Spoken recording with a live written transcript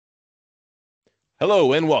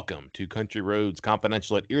Hello and welcome to Country Roads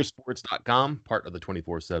Confidential at earsports.com, part of the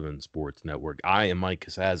 24/7 Sports Network. I am Mike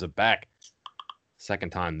Casaza, back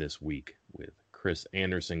second time this week with Chris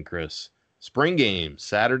Anderson. Chris, spring game,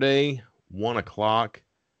 Saturday, 1 o'clock.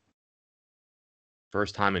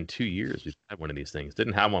 First time in 2 years we've had one of these things.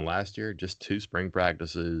 Didn't have one last year, just 2 spring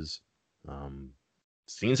practices.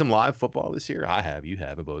 Seen some live football this year. I have, you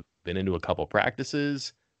haven't, but been into a couple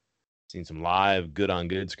practices, seen some live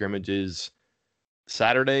good-on-good scrimmages.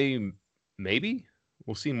 Saturday, maybe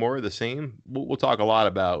we'll see more of the same. We'll talk a lot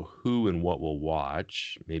about who and what we'll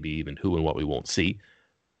watch, maybe even who and what we won't see.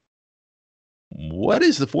 What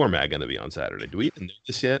is the format going to be on Saturday? Do we even know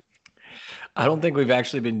this yet? I don't think we've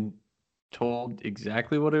actually been told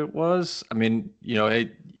exactly what it was. I mean,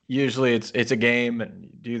 usually it's a game, and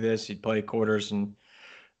you do this, you play quarters and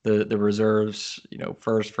the reserves,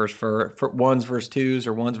 first for ones versus twos,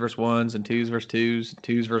 or ones versus ones, and twos versus twos,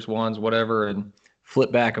 twos versus ones, whatever, and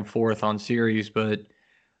flip back and forth on series. But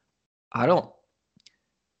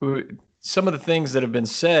some of the things that have been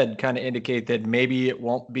said kind of indicate that maybe it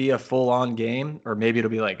won't be a full-on game, or maybe it'll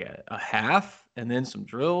be like a half and then some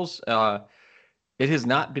drills. It has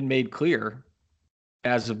not been made clear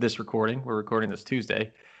as of this recording. We're recording this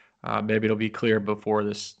Tuesday. Maybe it'll be clear before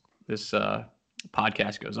this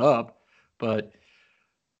podcast goes up, but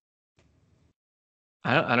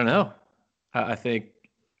I don't know. I think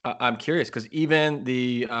I'm curious, because even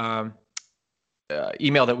the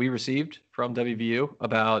email that we received from WVU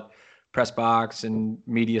about press box and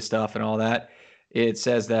media stuff and all that, it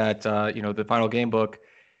says that the final game book,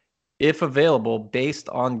 if available based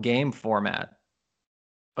on game format,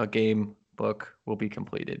 a game book will be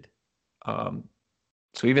completed. So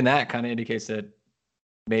even that kind of indicates that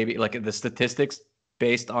maybe like the statistics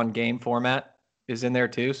based on game format is in there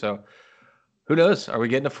too. So who knows? Are we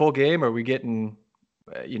getting a full game? Are we getting,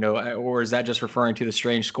 or is that just referring to the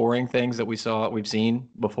strange scoring things that we've seen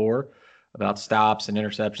before about stops and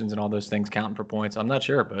interceptions and all those things counting for points? I'm not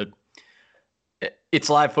sure, but it's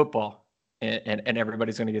live football, and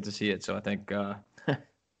everybody's going to get to see it. So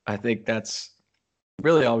I think that's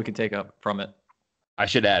really all we can take up from it. I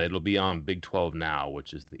should add, it'll be on Big 12 Now,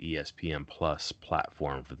 which is the ESPN Plus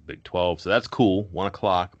platform for the Big 12. So that's cool. 1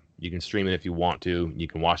 o'clock. You can stream it if you want to. You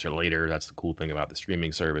can watch it later. That's the cool thing about the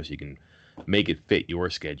streaming service. You can make it fit your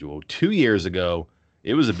schedule. 2 years ago,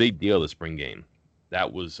 it was a big deal, the spring game.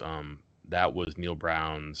 That was Neil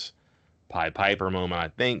Brown's Pied Piper moment, I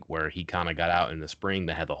think, where he kind of got out in the spring.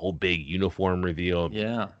 They had the whole big uniform reveal.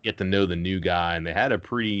 Yeah. Get to know the new guy, and they had a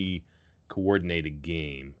pretty coordinated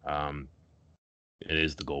game. It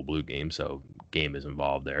is the Gold Blue game, so game is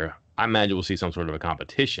involved there. I imagine we'll see some sort of a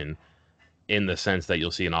competition in the sense that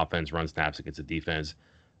you'll see an offense run snaps against a defense.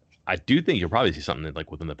 I do think you'll probably see something that,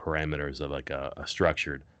 like, within the parameters of like a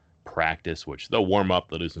structured practice, which they'll warm up,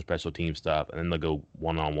 they'll do some special team stuff, and then they'll go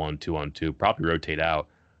 1-on-1, 2-on-2, probably rotate out.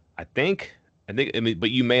 I mean,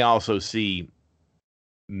 but you may also see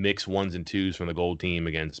mix ones and twos from the gold team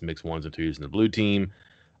against mix ones and twos in the blue team.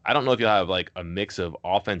 I don't know if you'll have like a mix of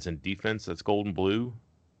offense and defense that's gold and blue.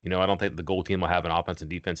 I don't think the gold team will have an offense and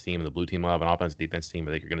defense team, and the blue team will have an offense and defense team.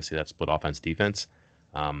 I think you're going to see that split offense defense.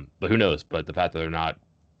 But who knows? But the fact that they're not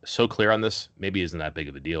so clear on this maybe isn't that big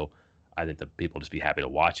of a deal. I think that people will just be happy to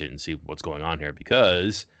watch it and see what's going on here,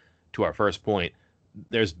 because, to our first point,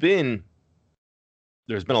 there's been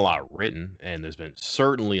a lot written, and there's been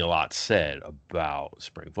certainly a lot said about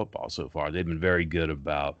spring football so far. They've been very good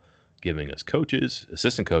about giving us coaches,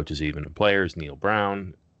 assistant coaches, even players, Neil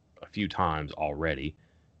Brown, a few times already.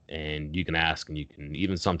 And you can ask, and you can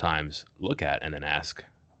even sometimes look at and then ask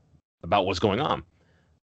about what's going on.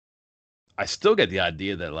 I still get the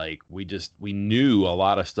idea that, like, we knew a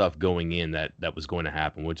lot of stuff going in that was going to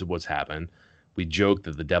happen, which is what's happened. We joke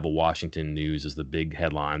that the Devil Washington news is the big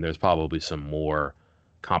headline. There's probably some more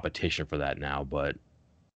competition for that now, but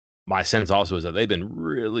my sense also is that they've been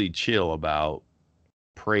really chill about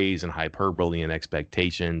praise and hyperbole and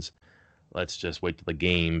expectations. Let's just wait till the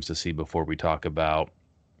games to see before we talk about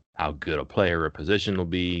how good a player or position will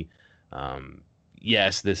be.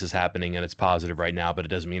 Yes, this is happening and it's positive right now, but it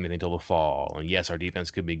doesn't mean anything until the fall. And yes, our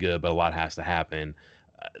defense could be good, but a lot has to happen.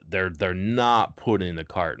 They're not putting the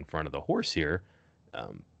cart in front of the horse here.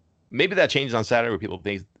 Maybe that changes on Saturday, where people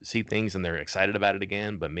see things and they're excited about it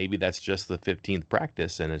again, but maybe that's just the 15th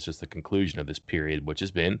practice and it's just the conclusion of this period, which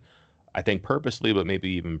has been, I think, purposely, but maybe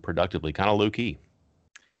even productively, kind of low key.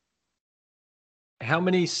 How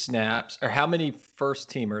many snaps, or how many first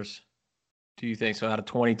teamers do you think? So out of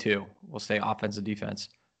 22, we'll say offense and defense.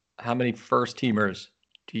 How many first teamers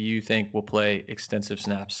do you think will play extensive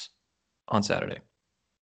snaps on Saturday?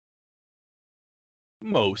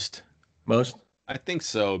 Most. I think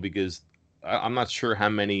so because I'm not sure how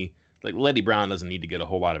many. Like Letty Brown doesn't need to get a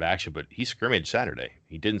whole lot of action, but he scrimmaged Saturday.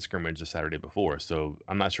 He didn't scrimmage the Saturday before, so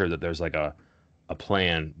I'm not sure that there's like a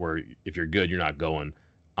plan where if you're good, you're not going.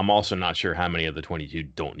 I'm also not sure how many of the 22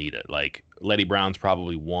 don't need it. Like Letty Brown's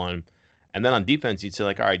probably one. And then on defense, you'd say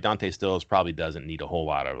like, all right, Dante Stills probably doesn't need a whole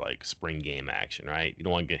lot of like spring game action, right? You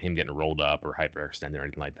don't want to get him getting rolled up or hyperextended or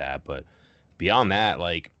anything like that. But beyond that,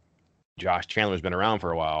 like Josh Chandler's been around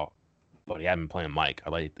for a while, but he hadn't been playing Mike.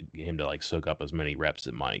 I'd like him to like soak up as many reps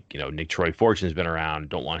as Mike. You know, Nick Troy Fortune's been around.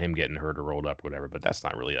 Don't want him getting hurt or rolled up or whatever. But that's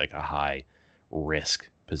not really like a high risk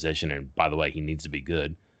position. And by the way, he needs to be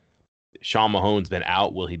good. Sean Mahone's been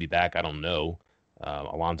out. Will he be back? I don't know.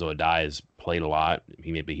 Alonzo Adai has played a lot.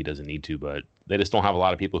 Maybe he doesn't need to, but they just don't have a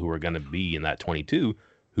lot of people who are going to be in that 22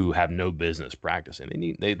 who have no business practicing.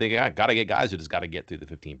 They got to get guys who just got to get through the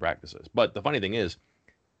 15 practices. But the funny thing is,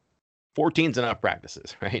 14's enough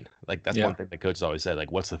practices, right? Like that's one thing the coaches always said.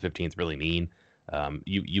 Like, what's the 15th really mean?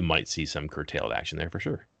 You might see some curtailed action there for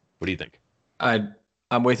sure. What do you think? I'm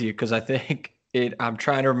with you because I think it. I'm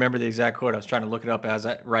trying to remember the exact quote. I was trying to look it up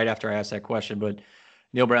right after I asked that question, but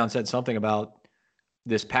Neil Brown said something about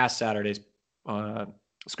this past Saturday's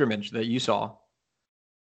scrimmage that you saw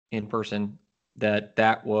in person.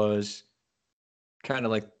 That was kind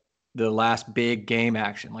of like the last big game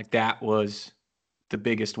action. Like that was the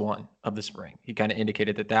biggest one of the spring. He kind of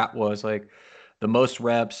indicated that was like the most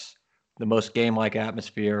reps, the most game-like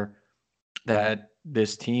atmosphere that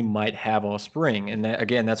this team might have all spring. And that,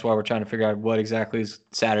 again, that's why we're trying to figure out what exactly is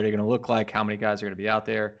Saturday going to look like, how many guys are going to be out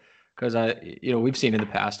there. Because we've seen in the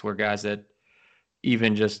past where guys that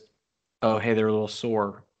even just, oh, hey, they're a little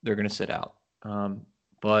sore, they're going to sit out.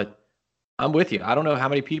 But I'm with you. I don't know how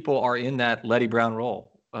many people are in that Letty Brown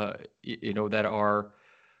role, that are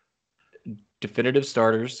definitive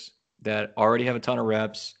starters that already have a ton of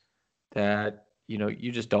reps that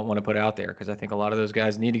you just don't want to put out there because I think a lot of those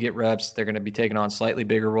guys need to get reps. They're going to be taking on slightly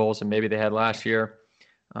bigger roles than maybe they had last year.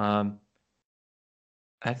 I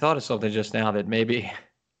thought of something just now that maybe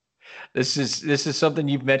this is something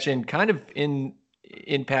you've mentioned kind of in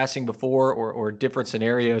passing before or different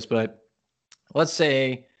scenarios, but let's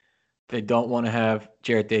say they don't want to have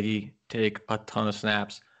Jarret Doege take a ton of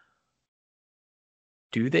snaps.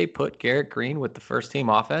 Do they put Garrett Green with the first team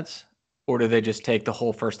offense, or do they just take the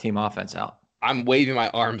whole first team offense out? I'm waving my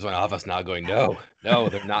arms on offense now, going, no,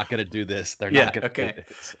 they're not going to do this. They're not going to do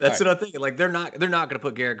this. That's what I'm thinking. Like they're not going to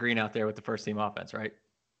put Garrett Green out there with the first team offense, right?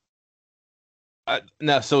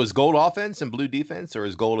 Now, so is gold offense and blue defense, or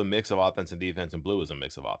is gold a mix of offense and defense, and blue is a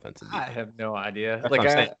mix of offense and defense? I have no idea. That's what I'm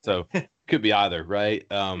saying. So could be either, right?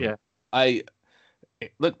 Yeah.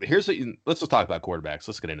 Look. Let's just talk about quarterbacks.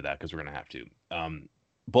 Let's get into that because we're gonna have to.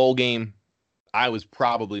 Bowl game. I was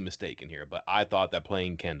probably mistaken here, but I thought that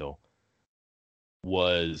playing Kendall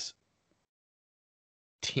was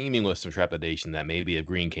teeming with some trepidation that maybe if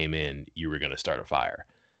Green came in, you were going to start a fire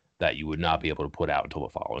that you would not be able to put out until the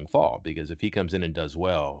following fall. Because if he comes in and does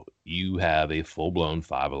well, you have a full-blown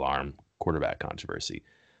 5-alarm quarterback controversy.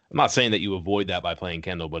 I'm not saying that you avoid that by playing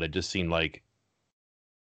Kendall, but it just seemed like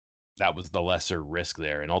that was the lesser risk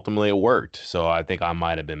there. And ultimately it worked. So I think I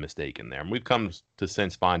might have been mistaken there. And we've come to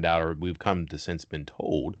since find out, or we've come to since been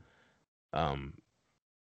told,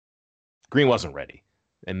 Green wasn't ready.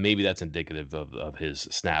 And maybe that's indicative of his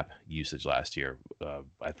snap usage last year.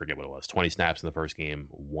 I forget what it was. 20 snaps in the first game,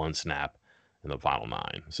 1 snap in the final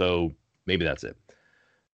 9. So maybe that's it.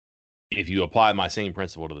 If you apply my same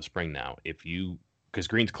principle to the spring now, because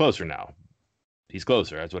Green's closer now. He's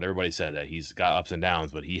closer. That's what everybody said, that he's got ups and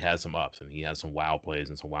downs, but he has some ups and he has some wow plays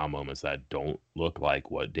and some wow moments that don't look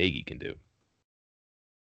like what Doege can do.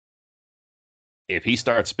 If he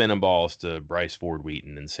starts spinning balls to Bryce Ford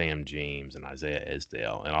Wheaton and Sam James and Isaiah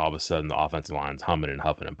Esdale, and all of a sudden the offensive line's humming and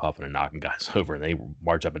huffing and puffing and knocking guys over, and they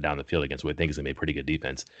march up and down the field against what I think is going to be a pretty good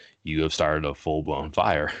defense, you have started a full-blown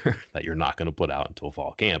fire that you're not going to put out until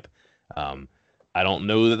fall camp. I don't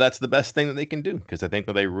know that that's the best thing that they can do because I think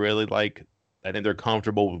that they really I think they're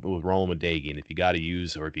comfortable with rolling with Doege. And if you got to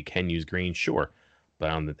use, or if you can use Green, sure. But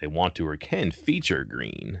I don't think they want to or can feature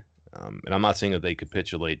Green. And I'm not saying that they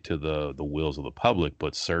capitulate to the wills of the public,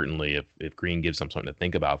 but certainly if Green gives them something to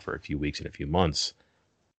think about for a few weeks and a few months,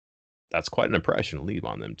 that's quite an impression to leave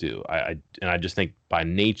on them too. I just think by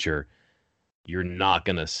nature, you're not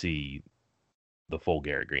going to see the full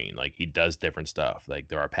Garrett Green. Like he does different stuff. Like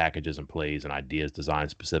there are packages and plays and ideas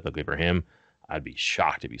designed specifically for him. I'd be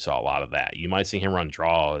shocked if you saw a lot of that. You might see him run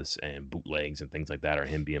draws and bootlegs and things like that, or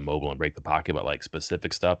him being mobile and break the pocket, but like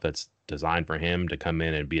specific stuff that's designed for him to come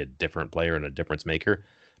in and be a different player and a difference maker.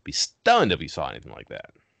 Be stunned if you saw anything like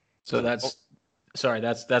that. So sorry,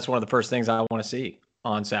 that's one of the first things I want to see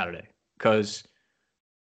on Saturday, because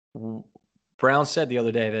Brown said the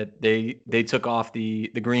other day that they took off the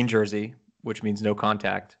green jersey, which means no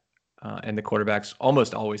contact, and the quarterbacks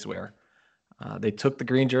almost always wear. They took the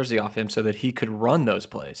green jersey off him so that he could run those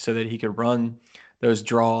plays, so that he could run those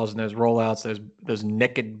draws and those rollouts, those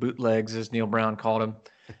naked bootlegs, as Neil Brown called them,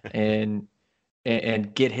 and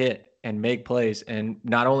and get hit and make plays, and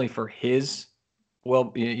not only for his,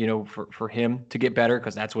 well, for him to get better,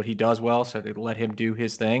 because that's what he does well, so they let him do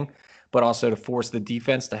his thing, but also to force the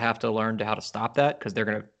defense to have to learn how to stop that, because they're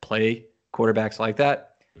going to play quarterbacks like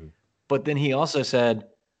that. Mm. But then he also said,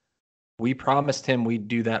 we promised him we'd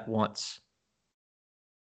do that once.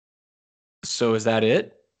 So is that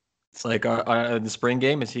it? It's like the spring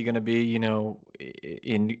game, is he going to be, in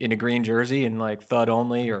a green jersey and like thud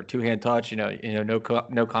only or two-hand touch, no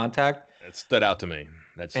contact? That stood out to me.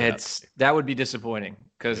 That would be disappointing,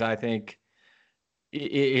 because I think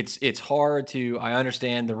it's hard to. I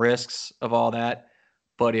understand the risks of all that,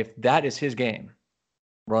 but if that is his game,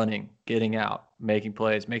 running, getting out, making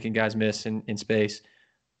plays, making guys miss in space,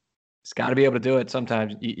 it's got to be able to do it.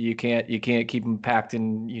 Sometimes you can't keep them packed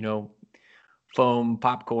in foam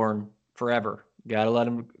popcorn forever.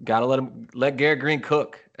 Let Garrett Green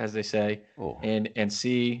cook, as they say, and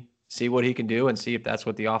see what he can do, and see if that's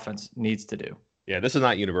what the offense needs to do. Yeah, this is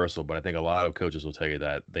not universal, but I think a lot of coaches will tell you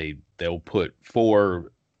that they'll put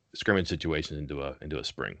 4 scrimmage situations into a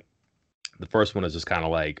spring. The first one is just kind of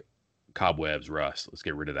like cobwebs, rust. Let's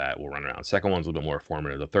get rid of that. We'll run around. Second one's a little bit more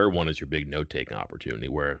formative. The third one is your big note-taking opportunity,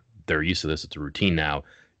 where they're used to this. It's a routine now.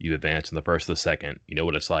 You advance in the first to the second. You know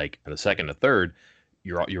what it's like. And the second to third,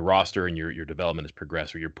 your roster and your development has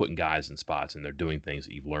progressed, where you're putting guys in spots and they're doing things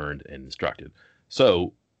that you've learned and instructed.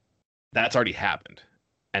 So that's already happened.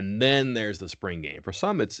 And then there's the spring game. For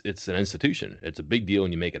some, it's an institution. It's a big deal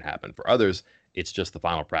and you make it happen. For others, it's just the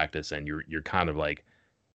final practice and you're kind of like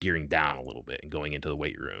gearing down a little bit and going into the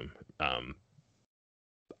weight room.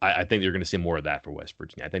 I think you're going to see more of that for West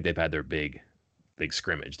Virginia. I think they've had their big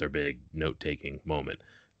scrimmage, their big note-taking moment.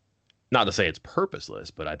 Not to say it's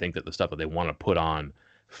purposeless, but I think that the stuff that they want to put on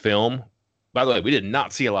film. By the way, we did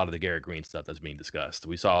not see a lot of the Garrett Green stuff that's being discussed.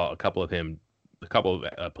 We saw a couple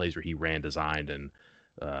of plays where he ran, designed, and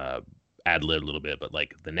ad-libbed a little bit, but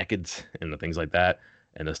like the nakeds and the things like that,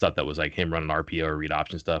 and the stuff that was like him running RPO or read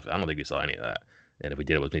option stuff, I don't think we saw any of that. And if we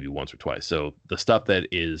did, it was maybe once or twice. So the stuff that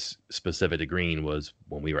is specific to Green was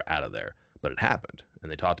when we were out of there, but it happened,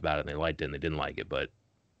 and they talked about it, and they liked it, and they didn't like it. But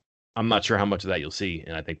I'm not sure how much of that you'll see,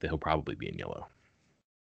 and I think that he'll probably be in yellow.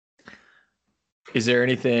 Is there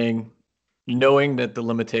anything, knowing that the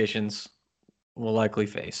limitations will likely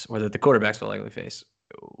face, or that the quarterbacks will likely face,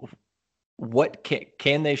 what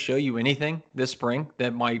can they show you anything this spring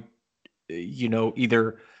that might,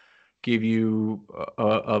 either give you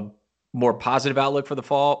a more positive outlook for the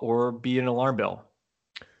fall or be an alarm bell?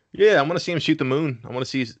 Yeah, I want to see him shoot the moon. I want to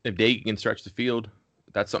see if Dake can stretch the field.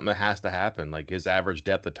 That's something that has to happen. Like, his average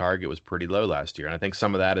depth of target was pretty low last year. And I think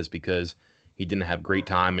some of that is because he didn't have great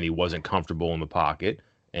time and he wasn't comfortable in the pocket.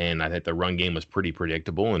 And I think the run game was pretty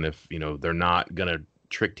predictable. And if, they're not going to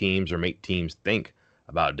trick teams or make teams think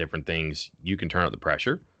about different things, you can turn up the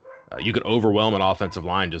pressure. You could overwhelm an offensive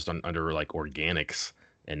line just under like organics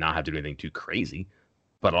and not have to do anything too crazy.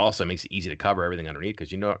 But it also makes it easy to cover everything underneath,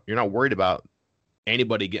 because you're not worried about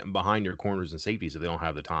anybody getting behind your corners and safeties if they don't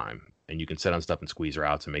have the time. And you can set on stuff and squeeze her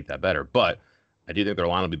out to make that better. But I do think their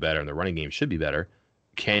line will be better and their running game should be better.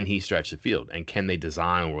 Can he stretch the field? And can they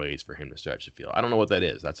design ways for him to stretch the field? I don't know what that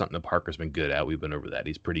is. That's something that Parker's been good at. We've been over that.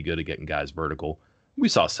 He's pretty good at getting guys vertical. We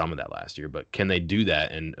saw some of that last year, but can they do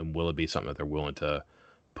that? And will it be something that they're willing to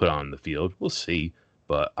put on the field? We'll see.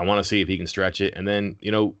 But I want to see if he can stretch it. And then,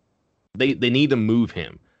 they need to move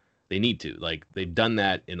him. They need to. Like, they've done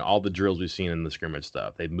that in all the drills we've seen in the scrimmage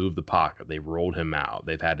stuff. They've moved the pocket. They've rolled him out.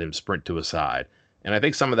 They've had him sprint to a side. And I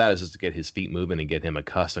think some of that is just to get his feet moving and get him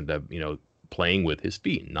accustomed to, playing with his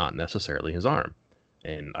feet, not necessarily his arm.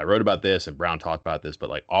 And I wrote about this, and Brown talked about this, but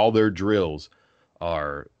like all their drills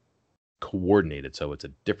are coordinated. So it's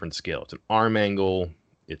a different skill. It's an arm angle.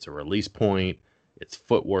 It's a release point. It's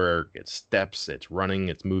footwork. It's steps. It's running.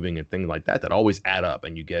 It's moving, and things like that always add up,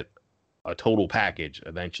 and you get a total package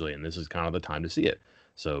eventually. And this is kind of the time to see it.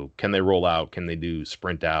 So can they roll out? Can they do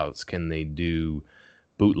sprint outs? Can they do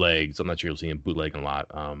bootlegs? I'm not sure you'll see him bootlegging a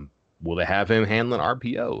lot. Will they have him handling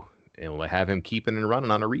RPO? And will they have him keeping and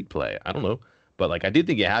running on a read play? I don't know. But like, I do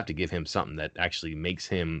think you have to give him something that actually makes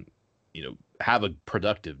him, have a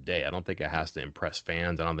productive day. I don't think it has to impress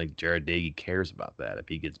fans. I don't think Jared Dagey cares about that. If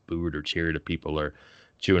he gets booed or cheered, if people are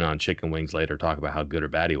chewing on chicken wings later, talk about how good or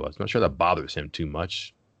bad he was. I'm not sure that bothers him too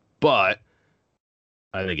much. But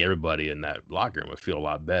I think everybody in that locker room would feel a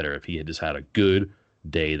lot better if he had just had a good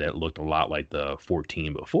day that looked a lot like the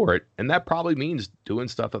 14 before it. And that probably means doing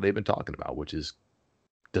stuff that they've been talking about, which is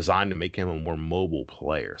designed to make him a more mobile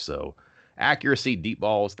player. So accuracy, deep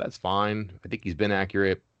balls, that's fine. I think he's been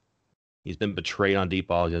accurate. He's been betrayed on deep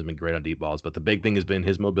balls. He hasn't been great on deep balls. But the big thing has been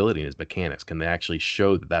his mobility and his mechanics. Can they actually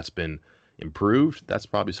show that that's been improved? That's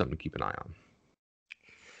probably something to keep an eye on.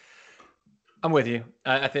 I'm with you.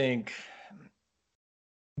 I think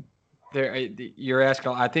you're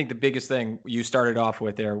asking. I think the biggest thing you started off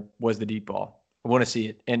with there was the deep ball. I want to see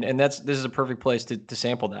it, and this is a perfect place to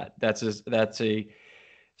sample that. That's a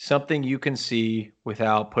something you can see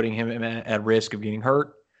without putting him at risk of getting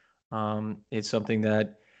hurt. It's something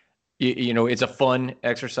that it's a fun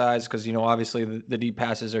exercise because obviously the deep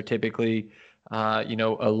passes are typically a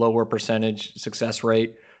lower percentage success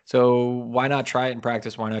rate. So why not try it in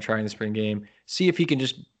practice? Why not try in the spring game? See if he can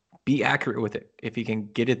just be accurate with it, if he can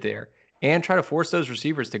get it there, and try to force those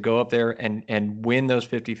receivers to go up there and win those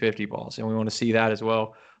 50-50 balls. And we want to see that as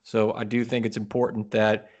well. So I do think it's important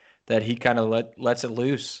that he kind of lets it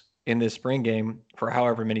loose in this spring game for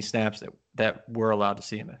however many snaps that we're allowed to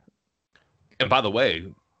see him in. And by the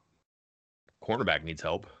way, cornerback needs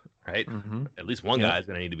help, right? Mm-hmm. At least one guy is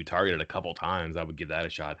going to need to be targeted a couple times. I would give that a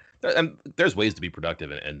shot. And there's ways to be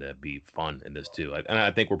productive and to be fun in this too. And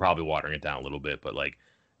I think we're probably watering it down a little bit, but like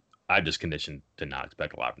I'm just conditioned to not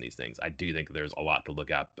expect a lot from these things. I do think there's a lot to look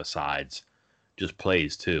at besides just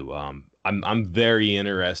plays too. I'm very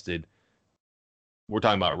interested. We're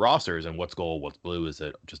talking about rosters and what's gold, what's blue. Is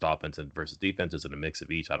it just offensive versus defense? Is it a mix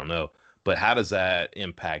of each? I don't know. But how does that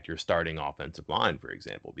impact your starting offensive line, for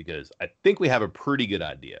example? Because I think we have a pretty good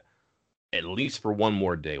idea, at least for one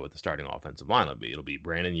more day, what the starting offensive line will be. It'll be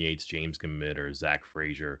Brandon Yates, James Committer, Zach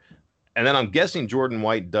Frazier. And then I'm guessing Jordan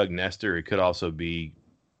White, Doug Nestor. It could also be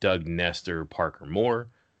Doug Nestor, Parker Moore.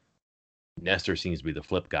 Nestor seems to be the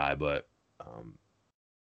flip guy, but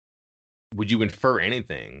would you infer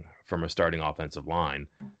anything from a starting offensive line,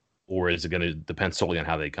 or is it going to depend solely on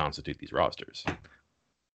how they constitute these rosters?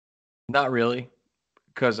 Not really,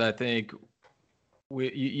 because I think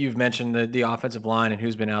you've mentioned the offensive line and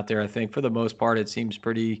who's been out there. I think for the most part, it seems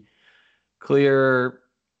pretty clear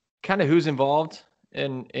kind of who's involved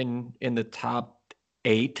in the top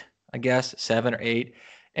 8, I guess, 7 or 8.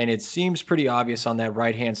 And it seems pretty obvious on that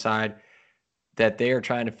right-hand side that they are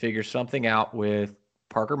trying to figure something out with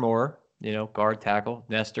Parker Moore, guard tackle,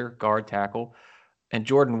 Nestor, guard tackle, and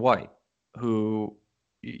Jordan White, who,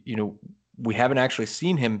 we haven't actually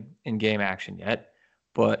seen him in game action yet,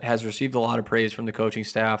 but has received a lot of praise from the coaching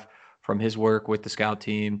staff, from his work with the scout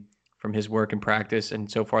team, from his work in practice, and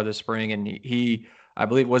so far this spring. And he I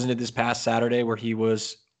believe, wasn't it this past Saturday where he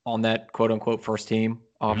was on that quote unquote first team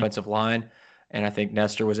offensive line? And I think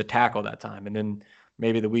Nestor was a tackle that time. And then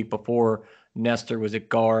maybe the week before, Nestor was at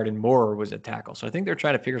guard and Moore was at tackle. So I think they're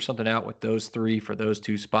trying to figure something out with those three for those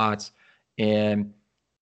two spots. And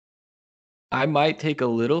I might take a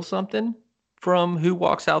little something from who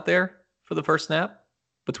walks out there for the first snap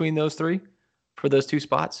between those three for those two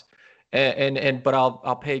spots. But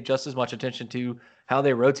I'll pay just as much attention to how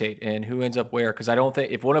they rotate and who ends up where, because I don't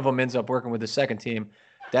think if one of them ends up working with the second team,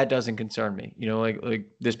 that doesn't concern me. Like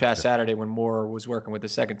this past Saturday when Moore was working with the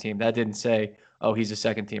second team, that didn't say, oh, he's a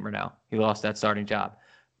second teamer now. He lost that starting job.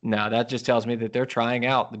 No, that just tells me that they're trying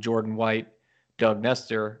out the Jordan White, Doug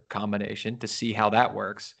Nestor combination to see how that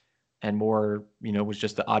works. And Moore, was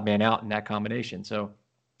just the odd man out in that combination. So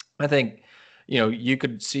I think, you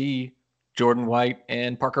could see Jordan White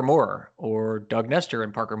and Parker Moore, or Doug Nestor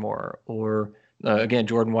and Parker Moore, or again,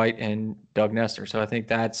 Jordan White and Doug Nestor. So I think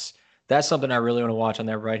that's something I really want to watch on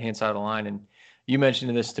that right-hand side of the line. And you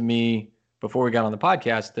mentioned this to me before we got on the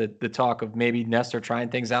podcast, the talk of maybe Nestor trying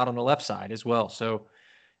things out on the left side as well. So,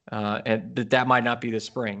 and that might not be this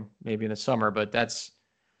spring, maybe in the summer, but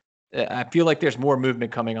I feel like there's more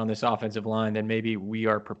movement coming on this offensive line than maybe we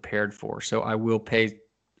are prepared for. So I will pay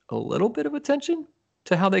a little bit of attention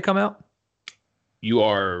to how they come out. You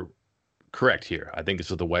are correct here. I think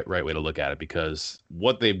this is the right way to look at it, because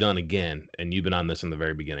what they've done again, and you've been on this in the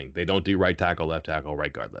very beginning, they don't do right tackle, left tackle,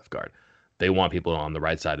 right guard, left guard. They want people on the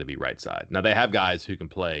right side to be right side. Now they have guys who can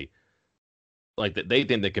play, like they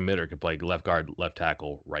think the Committer can play left guard, left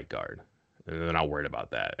tackle, right guard. And they're not worried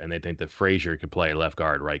about that. And they think that Frazier could play left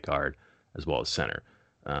guard, right guard, as well as center.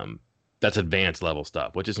 That's advanced level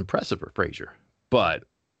stuff, which is impressive for Frazier. But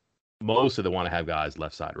most of them want to have guys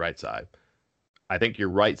left side, right side. I think your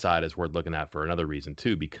right side is worth looking at for another reason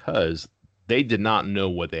too, because they did not know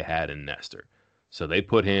what they had in Nestor. So they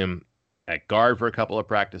put him at guard for a couple of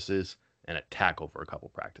practices and at tackle for a couple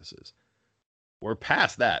of practices. We're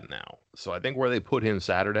past that now. So I think where they put him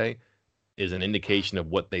Saturday is an indication of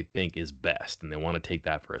what they think is best, and they want to take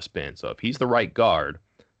that for a spin. So if he's the right guard,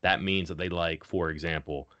 that means that they like, for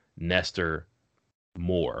example, Nestor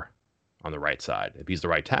more on the right side. If he's the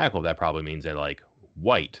right tackle, that probably means they like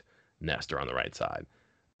White Nestor on the right side.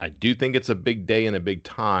 I do think it's a big day and a big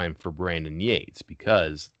time for Brandon Yates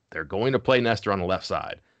because they're going to play Nestor on the left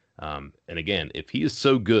side. And again, if he is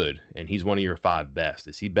so good and he's one of your 5 best,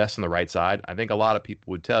 is he best on the right side? I think a lot of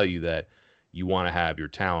people would tell you that you want to have your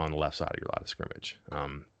talent on the left side of your line of scrimmage.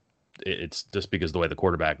 It's just because the way the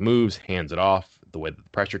quarterback moves, hands it off, the way that the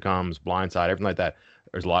pressure comes, blind side, everything like that.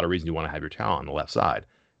 There's a lot of reasons you want to have your talent on the left side.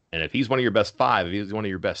 And if he's one of your best 5, if he's one of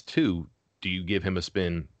your best 2, do you give him a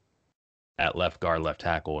spin at left guard, left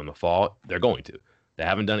tackle in the fall? They're going to. They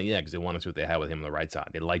haven't done it yet because they want to see what they have with him on the right side.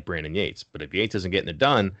 They like Brandon Yates. But if Yates isn't getting it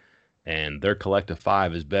done and their collective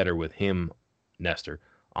 5 is better with him, Nestor,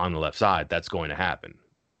 on the left side, that's going to happen.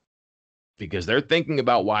 Because they're thinking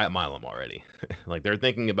about Wyatt Milam already. Like, they're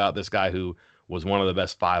thinking about this guy who was one of the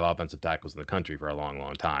best 5 offensive tackles in the country for a long,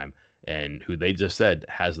 long time, and who they just said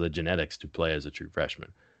has the genetics to play as a true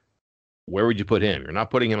freshman. Where would you put him? You're not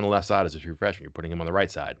putting him on the left side as a true freshman. You're putting him on the right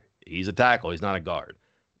side. He's a tackle. He's not a guard.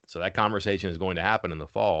 So that conversation is going to happen in the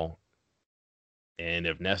fall. And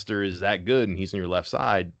if Nestor is that good and he's on your left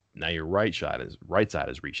side, now your right side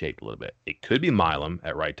is reshaped a little bit. It could be Milam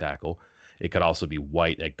at right tackle. It could also be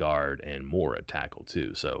White at guard and Moore at tackle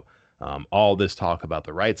too. So all this talk about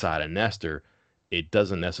the right side and Nestor, it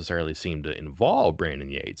doesn't necessarily seem to involve Brandon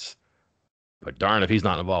Yates. But darn if he's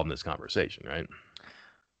not involved in this conversation, right?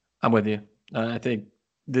 I'm with you. I think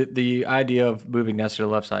the idea of moving Nestor to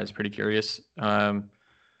the left side is pretty curious.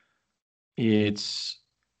 It's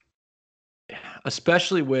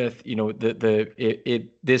especially with,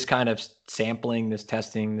 this kind of sampling, this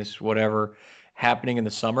testing, this whatever happening in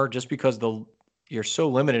the summer, just because you're so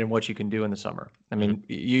limited in what you can do in the summer. I mean,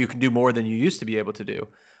 you can do more than you used to be able to do,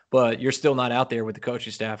 but you're still not out there with the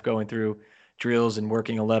coaching staff going through drills and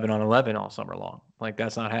working 11 on 11 all summer long. Like,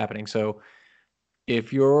 that's not happening. So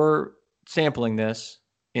if you're sampling this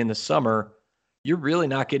in the summer, you're really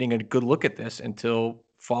not getting a good look at this until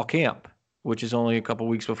fall camp, which is only a couple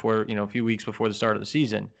weeks before, a few weeks before the start of the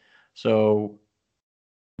season. So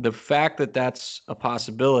the fact that that's a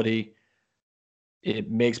possibility,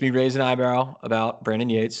 it makes me raise an eyebrow about Brandon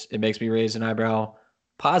Yates. It makes me raise an eyebrow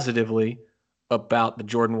positively about the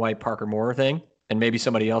Jordan White, Parker Moore thing, and maybe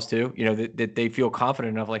somebody else too, that they feel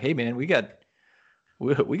confident enough, like, hey man, we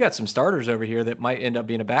got some starters over here that might end up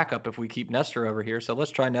being a backup if we keep Nestor over here. So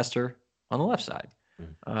let's try Nestor on the left side.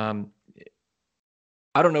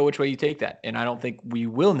 I don't know which way you take that. And I don't think we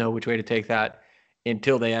will know which way to take that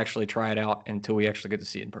until they actually try it out, until we actually get to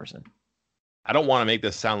see it in person. I don't want to make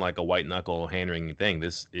this sound like a white knuckle hand-wringing thing.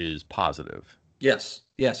 This is positive. Yes.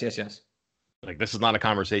 Like, this is not a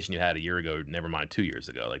conversation you had a year ago, never mind 2 years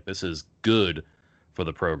ago. Like, this is good for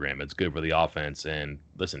the program. It's good for the offense. And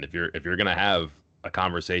listen, if you're going to have a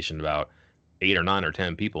conversation about 8 or 9 or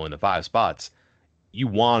 10 people into 5 spots, you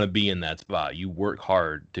want to be in that spot. You work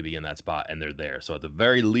hard to be in that spot, and they're there. So at the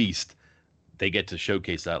very least, they get to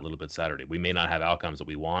showcase that a little bit Saturday. We may not have outcomes that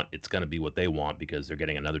we want. It's going to be what they want because they're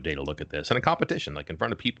getting another day to look at this. And a competition, like in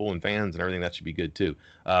front of people and fans and everything, that should be good too.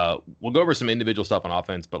 We'll go over some individual stuff on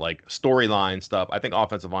offense, but like storyline stuff, I think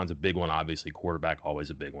offensive line's a big one. Obviously, quarterback, always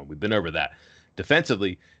a big one. We've been over that.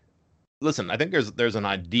 Defensively, listen, I think there's an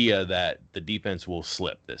idea that the defense will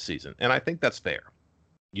slip this season, and I think that's fair.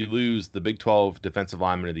 You lose the Big 12 Defensive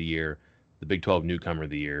Lineman of the Year, the Big 12 Newcomer of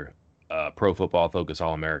the Year, Pro Football Focus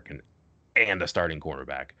All-American, and a starting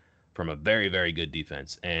cornerback from a very, very good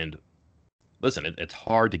defense. And listen, it's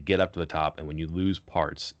hard to get up to the top, and when you lose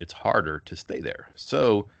parts, it's harder to stay there.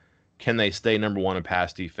 So can they stay number 1 in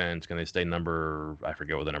pass defense? Can they stay I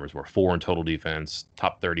forget what the numbers were, 4 in total defense,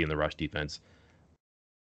 top 30 in the rush defense?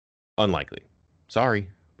 Unlikely. Sorry,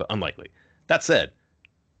 but unlikely. That said,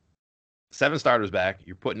 7 starters back.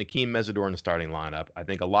 You're putting Akeem Mesidor in the starting lineup. I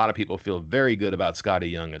think a lot of people feel very good about Scotty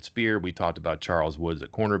Young at spear. We talked about Charles Woods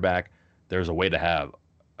at cornerback. There's a way to have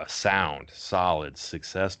a sound, solid,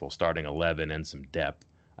 successful starting 11 and some depth.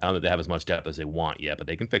 I don't think they have as much depth as they want yet, but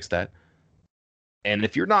they can fix that. And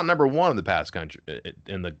if you're not number 1 in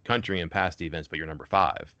the country in pass defense, but you're number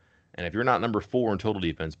 5, and if you're not number 4 in total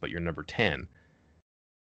defense, but you're number 10,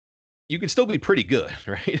 you can still be pretty good,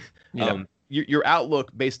 right? Yeah. Your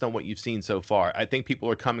outlook based on what you've seen so far, I think people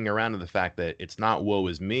are coming around to the fact that it's not woe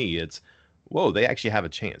is me. It's, whoa, they actually have a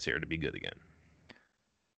chance here to be good again.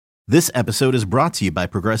 This episode is brought to you by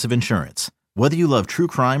Progressive Insurance. Whether you love true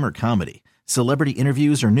crime or comedy, celebrity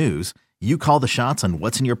interviews or news, you call the shots on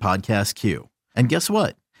what's in your podcast queue. And guess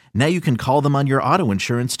what? Now you can call them on your auto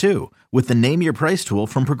insurance too with the Name Your Price tool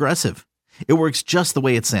from Progressive. It works just the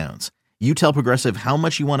way it sounds. You tell Progressive how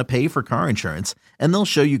much you want to pay for car insurance, and they'll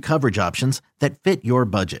show you coverage options that fit your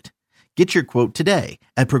budget. Get your quote today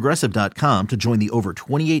at Progressive.com to join the over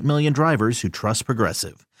 28 million drivers who trust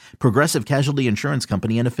Progressive. Progressive Casualty Insurance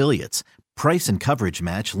Company and Affiliates. Price and coverage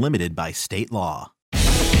match limited by state law.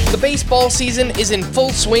 The baseball season is in full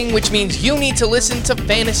swing, which means you need to listen to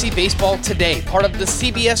Fantasy Baseball Today, part of the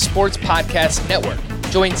CBS Sports Podcast Network.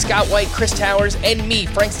 Join Scott White, Chris Towers, and me,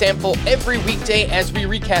 Frank Stample, every weekday as we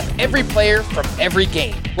recap every player from every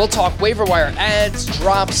game. We'll talk waiver wire ads,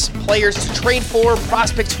 drops, players to trade for,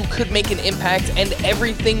 prospects who could make an impact, and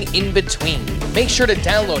everything in between. Make sure to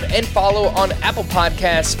download and follow on Apple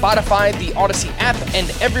Podcasts, Spotify, the Odyssey app, and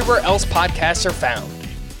everywhere else podcasts are found.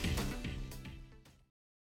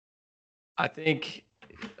 I think,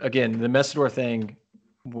 again, the Messidor thing,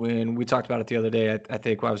 when we talked about it the other day, I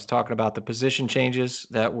think I was talking about the position changes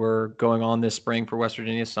that were going on this spring for West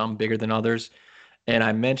Virginia, some bigger than others. And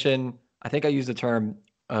I mentioned, I think I used the term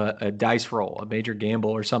a dice roll, a major gamble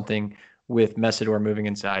or something with Messidor moving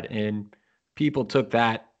inside. And people took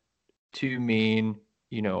that to mean,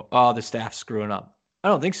 the staff's screwing up. I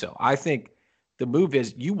don't think so. I think the move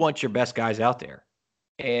is you want your best guys out there.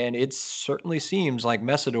 And it certainly seems like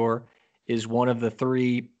Messidor is one of the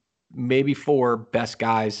 3, maybe 4 best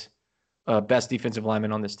guys, best defensive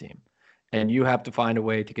linemen on this team. And you have to find a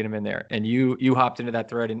way to get him in there. And you hopped into that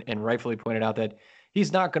thread and rightfully pointed out that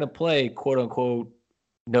he's not going to play quote unquote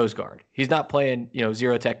nose guard. He's not playing,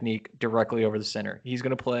 zero technique directly over the center. He's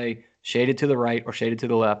going to play shaded to the right or shaded to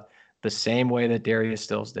the left the same way that Darius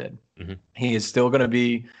Stills did. Mm-hmm. He is still going to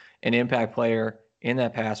be an impact player in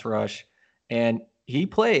that pass rush. And he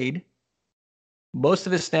played most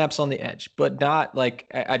of his snaps on the edge, but not like,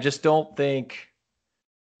 I don't think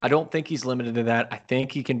he's limited to that. I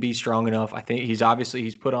think he can be strong enough. I think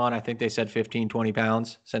he's put on, I think they said 15, 20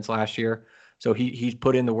 pounds since last year. So he's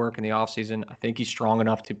put in the work in the offseason. I think he's strong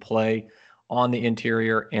enough to play on the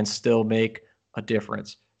interior and still make a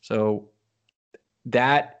difference. So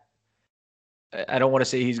that, I don't want to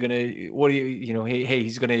say he's going to,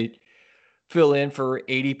 he's going to fill in for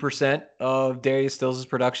 80% of Darius Stills'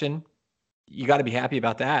 production. You got to be happy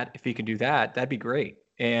about that. If he can do that, that'd be great.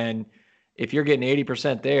 And if you're getting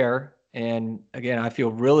 80% there, and again, I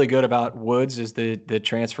feel really good about Woods as the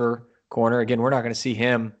transfer corner. Again, we're not going to see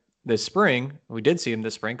him this spring. We did see him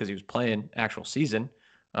this spring because he was playing actual season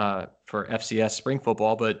for FCS spring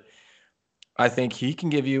football. But I think he can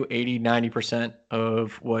give you 80, 90%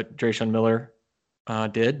 of what Drayshawn Miller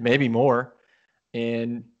did, maybe more.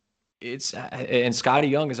 And Scotty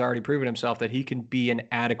Young has already proven himself that he can be an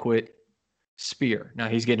adequate spear. Now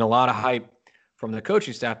he's getting a lot of hype from the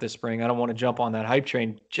coaching staff this spring. I don't want to jump on that hype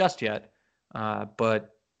train just yet,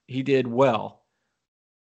 but he did well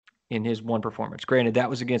in his one performance. Granted, that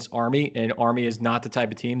was against Army, and Army is not the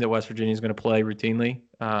type of team that West Virginia is going to play routinely.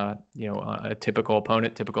 A typical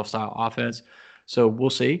opponent, typical style offense. So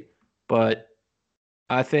we'll see. But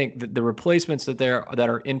I think that the replacements that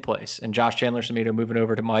are in place, and Josh Chandler-Samito moving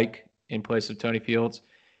over to Mike in place of Tony Fields,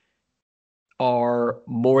 are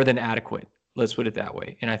more than adequate. Let's put it that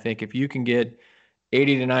way. And I think if you can get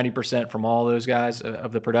 80 to 90% from all those guys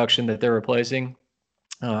of the production that they're replacing,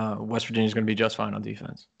 West Virginia is going to be just fine on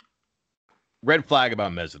defense. Red flag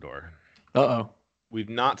about Messidor. Uh-oh. We've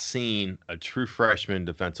not seen a true freshman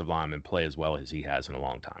defensive lineman play as well as he has in a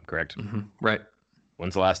long time, correct? Mm-hmm. Right.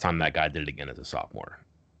 When's the last time that guy did it again as a sophomore?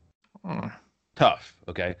 Tough,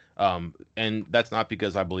 okay? And that's not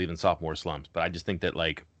because I believe in sophomore slumps, but I just think that,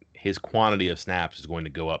 his quantity of snaps is going to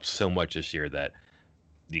go up so much this year that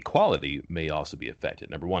the quality may also be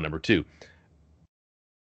affected. Number one. Number two,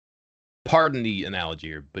 pardon the analogy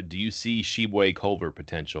here, but do you see Sheboy Culver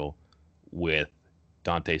potential with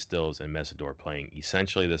Dante Stills and Messidor playing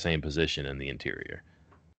essentially the same position in the interior?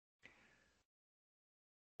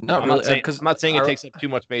 Not really, because I'm not saying it takes up too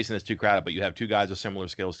much space and it's too crowded, but you have 2 guys with similar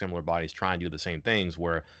skills, similar bodies trying to do the same things,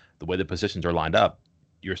 where the way the positions are lined up,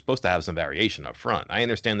 you're supposed to have some variation up front. I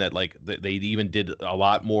understand that they even did a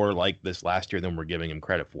lot more like this last year than we're giving him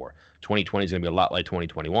credit for. 2020 is going to be a lot like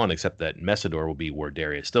 2021, except that Messidor will be where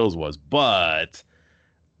Darius Stills was. But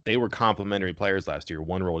they were complementary players last year.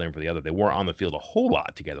 One rolled in for the other. They weren't on the field a whole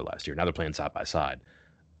lot together last year. Now they're playing side by side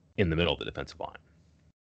in the middle of the defensive line.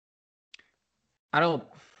 I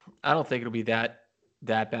don't think it'll be that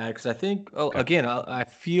bad, because I think again, I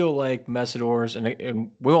feel like Messidor's,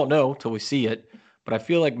 and we won't know till we see it, but I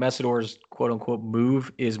feel like Messidor's quote unquote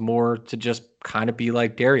move is more to just kind of be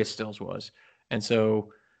like Darius Stills was. And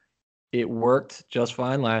so it worked just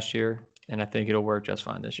fine last year, and I think it'll work just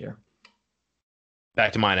fine this year.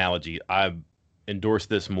 Back to my analogy, I endorsed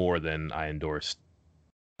this more than I endorsed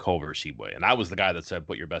Culver Sheboy. And I was the guy that said,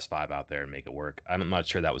 put your best 5 out there and make it work. I'm not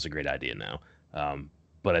sure that was a great idea now.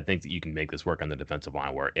 But I think that you can make this work on the defensive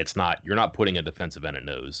line where you're not putting a defensive end at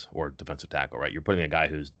nose or defensive tackle, right? You're putting a guy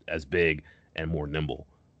who's as big and more nimble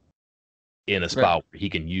in a spot where he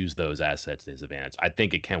can use those assets to his advantage. I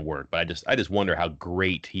think it can work, but I just wonder how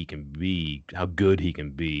great he can be, how good he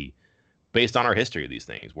can be based on our history of these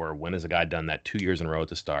things, where when has a guy done that 2 years in a row at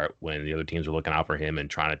the start when the other teams are looking out for him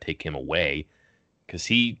and trying to take him away? Because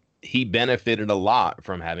he benefited a lot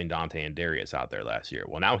from having Dante and Darius out there last year.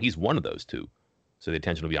 Well, now he's one of those two. So the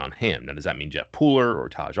attention will be on him. Now, does that mean Jeff Pooler or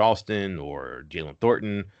Taj Alston or Jalen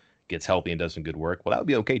Thornton gets healthy and does some good work? Well, that would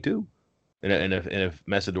be okay too. And if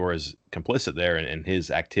Mesidor is complicit there and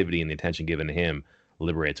his activity and the attention given to him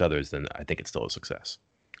liberates others, then I think it's still a success.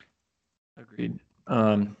 Agreed.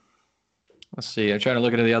 Let's see. I'm trying to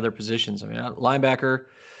look into the other positions. I mean, linebacker.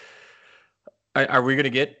 Are we going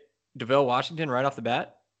to get DeVille Washington right off the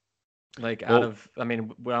bat? We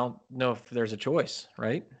don't know if there's a choice,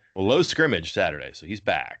 right? Well, low scrimmage Saturday, so he's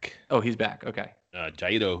back. Oh, he's back. Okay.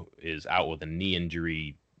 Jaido is out with a knee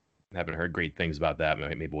injury. Haven't heard great things about that.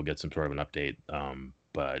 Maybe we'll get some sort of an update.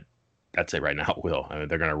 But that's it right now. It will. I mean,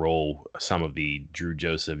 they're going to roll some of the Drew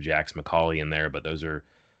Joseph, Jax McCauley in there, but those are.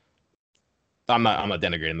 I'm not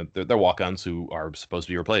denigrating them. They're walk-ons who are supposed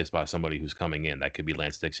to be replaced by somebody who's coming in. That could be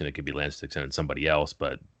Lance Dixon. It could be Lance Dixon and somebody else.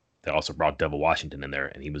 But they also brought Devil Washington in there,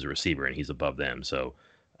 and he was a receiver, and he's above them. So.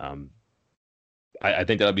 I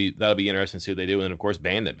think that'll be interesting to see what they do. And then, of course,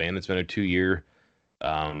 Bandit. Bandit's been a 2-year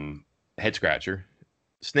head scratcher.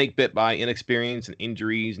 Snake bit by inexperience and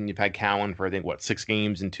injuries. And you've had Cowan for, 6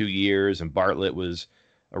 games in 2 years. And Bartlett was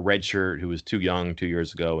a redshirt who was too young 2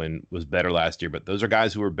 years ago and was better last year. But those are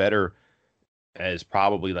guys who were better as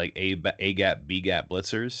probably like A-gap, B-gap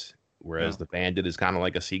blitzers, whereas the Bandit is kind of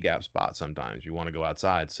like a C-gap spot sometimes. You want to go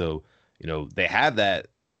outside. So,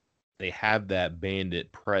 they have that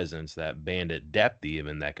Bandit presence, that Bandit depth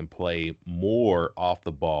even, that can play more off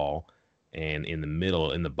the ball and in the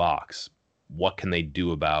middle, in the box. What can they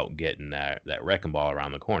do about getting that wrecking ball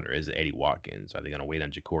around the corner? Is it Eddie Watkins? Are they going to wait on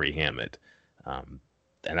Ja'Cory Hammett? And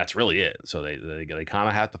that's really it. So they kind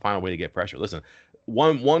of have to find a way to get pressure. Listen,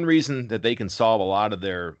 one reason that they can solve a lot of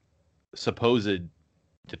their supposed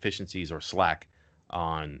deficiencies or slack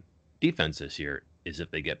on defense this year is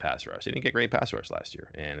if they get pass rush. They didn't get great pass rush last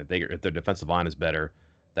year. And if their defensive line is better,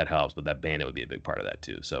 that helps. But that Bandit would be a big part of that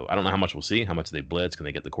too. So I don't know how much we'll see. How much they blitz? Can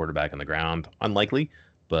they get the quarterback on the ground? Unlikely.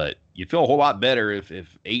 But you'd feel a whole lot better if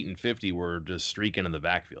 8 and 50 were just streaking in the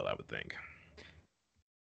backfield, I would think.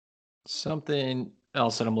 Something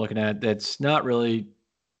else that I'm looking at that's not really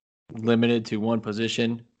limited to one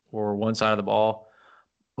position or one side of the ball,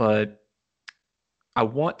 but I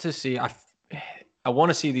want to see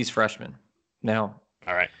these freshmen. Now,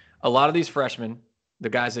 all right. A lot of these freshmen, the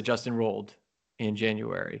guys that just enrolled in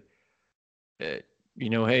January, hey,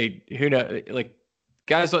 who knows? Like,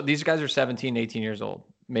 these guys are 17, 18 years old,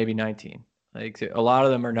 maybe 19. Like, a lot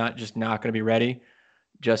of them are not going to be ready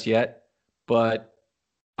just yet. But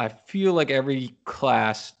I feel like every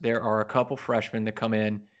class, there are a couple freshmen that come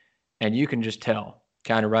in, and you can just tell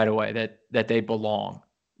kind of right away that they belong.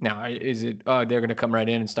 Now, is it they're going to come right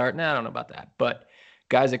in and start? No, I don't know about that. But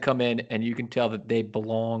guys that come in and you can tell that they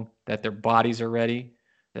belong, that their bodies are ready,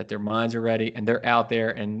 that their minds are ready, and they're out there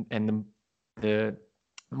and the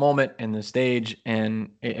moment and the stage. And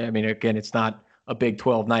I mean, again, it's not a Big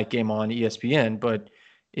 12 night game on ESPN, but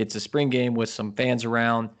it's a spring game with some fans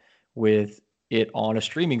around, with it on a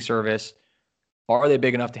streaming service. Are they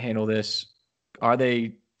big enough to handle this? Are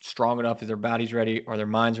they strong enough? Is their bodies ready? Are their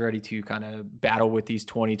minds ready to kind of battle with these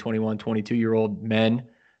 20, 21, 22-year-old men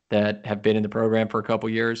that have been in the program for a couple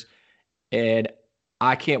years? And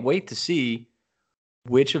I can't wait to see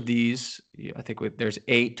which of these, I think there's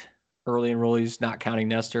 8 early enrollees, not counting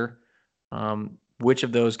Nestor, which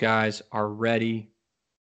of those guys are ready,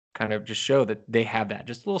 kind of just show that they have that,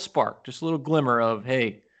 just a little spark, just a little glimmer of,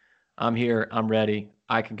 hey, I'm here, I'm ready,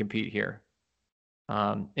 I can compete here.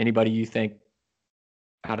 Anybody you think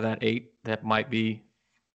out of that 8 that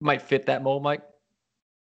might fit that mold, Mike?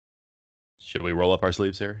 Should we roll up our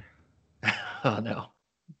sleeves here? Oh no,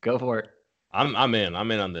 go for it. I'm in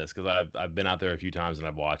on this because I've been out there a few times and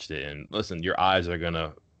I've watched it. And listen, your eyes are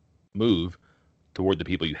gonna move toward the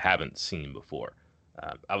people you haven't seen before.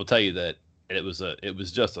 I will tell you that it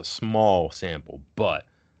was just a small sample, but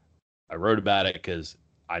I wrote about it because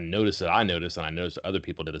I noticed, and I noticed other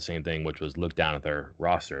people did the same thing, which was look down at their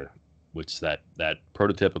roster, which that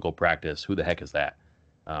prototypical practice. Who the heck is that?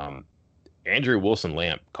 Andrew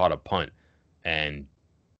Wilson-Lamp caught a punt and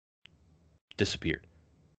disappeared.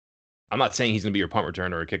 I'm not saying he's going to be your punt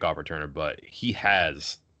returner or a kickoff returner, but he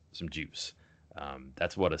has some juice.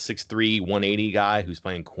 That's what a 6'3", 180 guy who's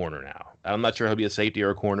playing corner now. I'm not sure he'll be a safety or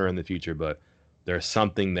a corner in the future, but there's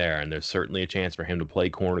something there, and there's certainly a chance for him to play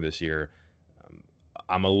corner this year.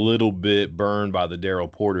 I'm a little bit burned by the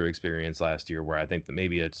Daryl Porter experience last year, where I think that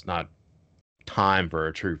maybe it's not time for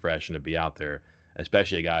a true freshman to be out there,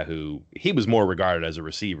 especially a guy who he was more regarded as a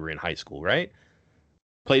receiver in high school, right?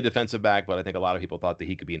 Played defensive back, but I think a lot of people thought that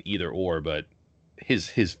he could be an either or, but his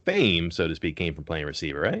fame, so to speak, came from playing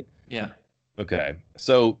receiver, right? Yeah. Okay.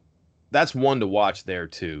 So that's one to watch there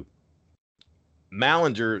too.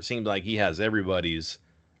 Mallinger seems like he has everybody's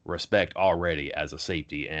respect already as a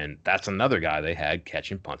safety, and that's another guy they had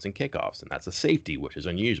catching punts and kickoffs, and that's a safety, which is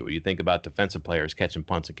unusual. You think about defensive players catching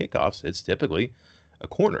punts and kickoffs, it's typically a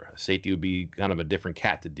corner. A safety would be kind of a different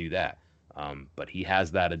cat to do that. But he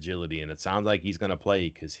has that agility, and it sounds like he's going to play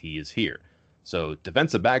because he is here. So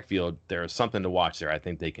defensive backfield, there's something to watch there. I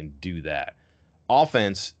think they can do that.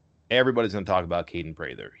 Offense, everybody's going to talk about Caden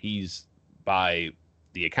Prather. He's, by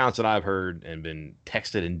the accounts that I've heard and been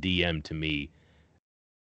texted and DM'd to me,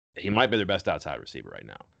 he might be their best outside receiver right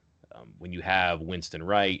now. When you have Winston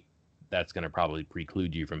Wright, that's going to probably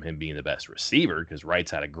preclude you from him being the best receiver because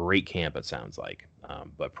Wright's had a great camp, it sounds like.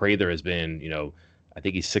 But Prather has been, I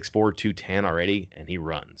think he's 6'4", 210 already, and he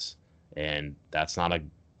runs. And that's not a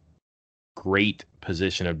great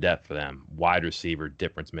position of depth for them. Wide receiver,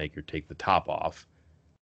 difference maker, take the top off.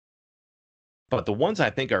 But the ones I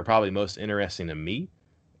think are probably most interesting to me,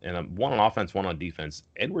 and one on offense, one on defense,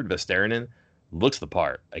 Edward Vesteranen looks the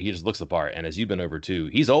part. He just looks the part. And as you've been over too,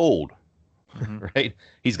 he's old, right?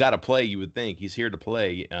 He's got to play, you would think. He's here to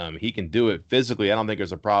play. He can do it physically. I don't think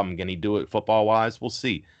there's a problem. Can he do it football-wise? We'll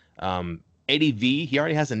see. Eddie V, he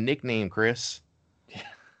already has a nickname, Chris.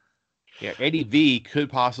 Yeah, Eddie V could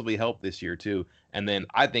possibly help this year too. And then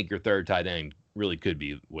I think your third tight end really could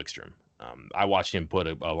be Wickstrom. I watched him put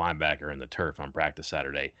a linebacker in the turf on practice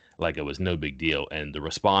Saturday like it was no big deal. And the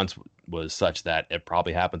response was such that it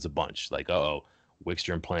probably happens a bunch. Like,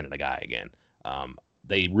 Wickstrom planted a guy again.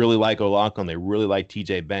 They really like O'Loughlin. They really like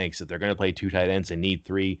TJ Banks. If they're going to play two tight ends, they need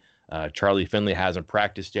three. Charlie Finley hasn't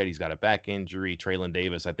practiced yet. He's got a back injury. Traylon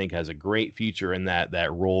Davis, I think, has a great future in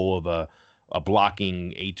that role of a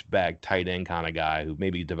blocking H-back tight end kind of guy who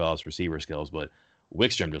maybe develops receiver skills. But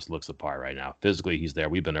Wickstrom just looks the part right now. Physically, he's there.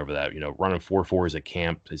 We've been over that. Running 4.4s at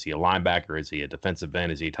camp. Is he a linebacker? Is he a defensive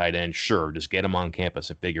end? Is he a tight end? Sure, just get him on campus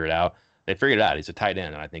and figure it out. They figured it out. He's a tight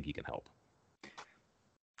end, and I think he can help.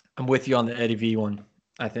 I'm with you on the Eddie V one.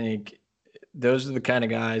 I think those are the kind of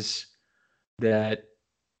guys that,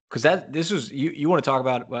 because this was, you want to talk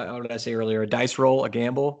about, what did I say earlier, a dice roll, a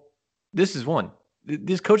gamble? This is one.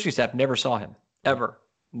 This coaching staff never saw him, ever.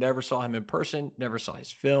 Never saw him in person, never saw his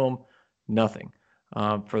film, nothing.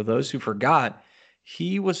 For those who forgot,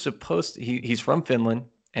 he was supposed to, he's from Finland,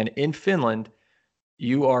 and in Finland,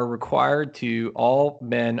 all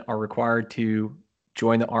men are required to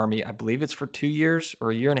join the Army. I believe it's for 2 years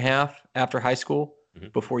or a year and a half after high school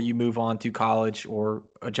before you move on to college or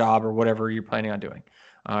a job or whatever you're planning on doing.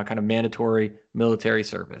 Kind of mandatory military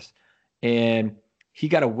service. And he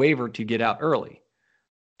got a waiver to get out early.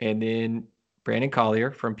 And then Brandon Collier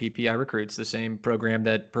from PPI Recruits, the same program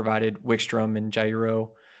that provided Wickstrom and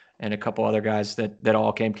Jairo and a couple other guys that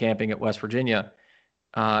all came camping at West Virginia,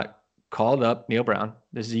 called up Neil Brown.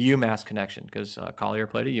 This is a UMass connection because Collier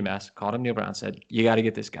played at UMass. Called him Neil Brown, said, "You got to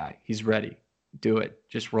get this guy. He's ready. Do it.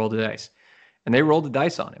 Just roll the dice." And they rolled the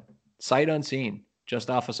dice on him, sight unseen,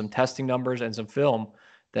 just off of some testing numbers and some film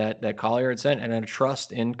that Collier had sent, and a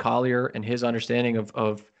trust in Collier and his understanding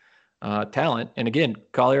of talent. And again,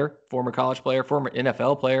 Collier, former college player, former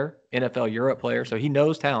NFL player, NFL Europe player, so he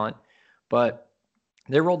knows talent. But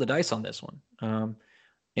they rolled the dice on this one.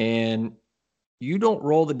 And you don't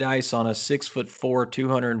roll the dice on a 6'4",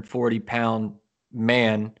 240-pound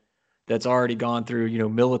man that's already gone through,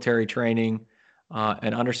 military training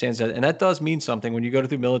and understands that. And that does mean something when you go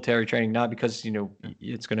through military training, not because,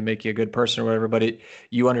 it's going to make you a good person or whatever, but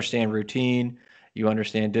you understand routine, you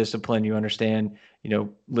understand discipline, you understand,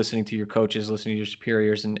 listening to your coaches, listening to your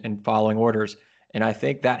superiors and following orders. And I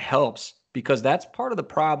think that helps because that's part of the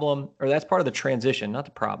problem, or that's part of the transition, not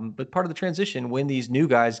the problem, but part of the transition when these new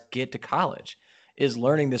guys get to college is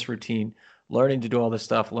learning this routine, learning to do all this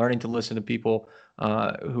stuff, learning to listen to people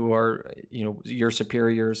who are, your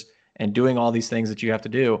superiors and doing all these things that you have to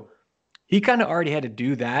do. He kind of already had to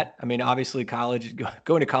do that. I mean, obviously going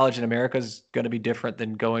to college in America is going to be different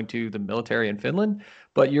than going to the military in Finland,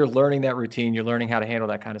 but you're learning that routine. You're learning how to handle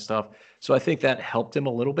that kind of stuff. So I think that helped him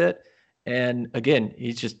a little bit. And again,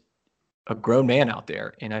 a grown man out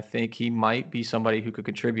there, and I think he might be somebody who could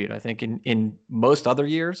contribute. I think in most other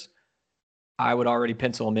years, I would already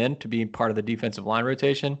pencil him in to be part of the defensive line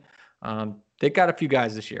rotation. They got a few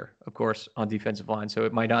guys this year, of course, on defensive line, so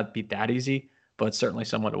it might not be that easy, but certainly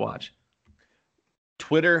someone to watch.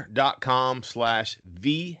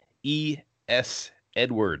 Twitter.com/VES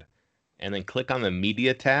Edward, and then click on the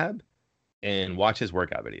media tab and watch his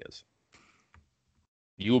workout videos.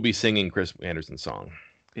 You will be singing Chris Anderson's song.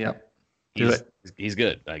 Yep. He's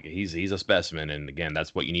good. Like he's a specimen, and again,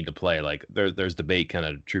 that's what you need to play. Like there's debate, kind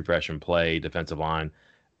of true freshman play, defensive line.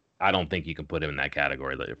 I don't think you can put him in that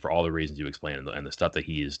category for all the reasons you explained and the stuff that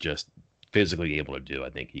he is just physically able to do. I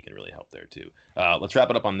think he can really help there too. Let's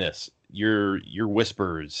wrap it up on this. Your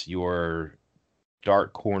whispers, your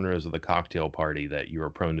dark corners of the cocktail party that you are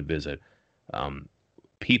prone to visit.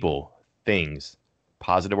 People, things,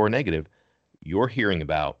 positive or negative, you're hearing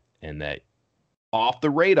about, and that off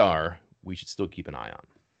the radar, we should still keep an eye on.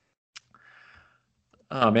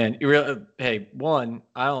 Oh man, hey, one,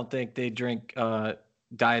 I don't think they drink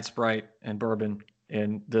Diet Sprite and bourbon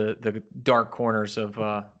in the dark corners of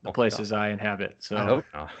the places I inhabit. So I hope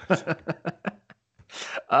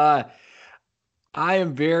not. I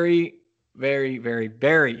am very, very, very,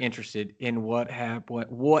 very interested in what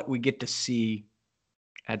we get to see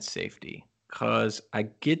at safety, because I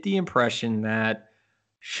get the impression that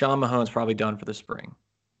Sean Mahone's probably done for the spring.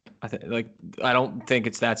 I don't think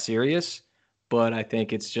it's that serious, but I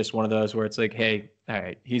think it's just one of those where it's like, hey, all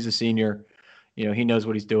right, he's a senior. He knows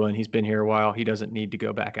what he's doing. He's been here a while. He doesn't need to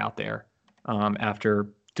go back out there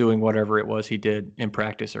after doing whatever it was he did in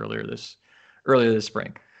practice earlier this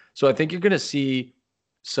spring. So I think you're going to see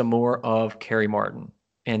some more of Kerry Martin.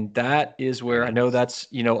 And that is where I know that's,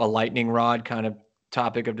 a lightning rod kind of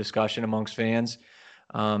topic of discussion amongst fans.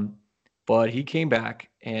 But he came back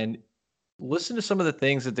and listened to some of the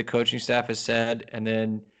things that the coaching staff has said. And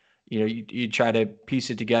then, you try to piece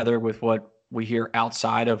it together with what we hear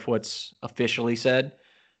outside of what's officially said.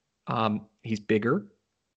 He's bigger.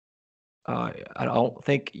 I don't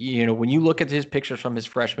think, when you look at his pictures from his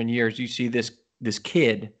freshman years, you see this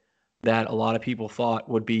kid that a lot of people thought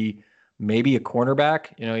would be maybe a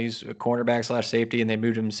cornerback. He's a cornerback / safety, and they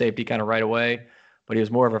moved him to safety kind of right away, but he was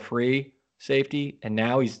more of a free safety. And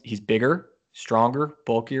now he's bigger, stronger,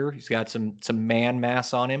 bulkier. He's got some man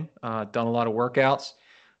mass on him, done a lot of workouts.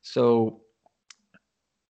 So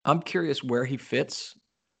I'm curious where he fits,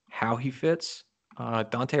 how he fits.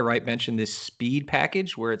 Dante Wright mentioned this speed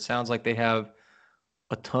package where it sounds like they have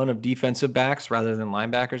a ton of defensive backs rather than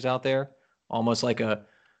linebackers out there, almost like that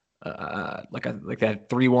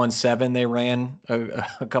 3-1-7 they ran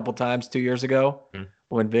a couple times 2 years ago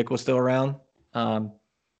when Vic was still around. I'm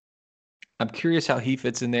curious how he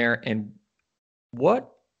fits in there and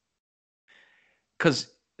because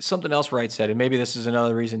something else Wright said, and maybe this is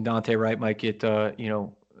another reason Dante Wright might get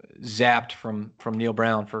zapped from Neil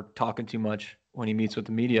Brown for talking too much when he meets with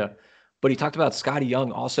the media. But he talked about Scotty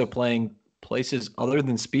Young also playing places other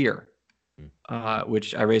than Spear,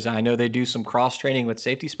 which I know they do some cross training with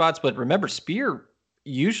safety spots, but remember Spear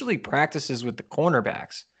usually practices with the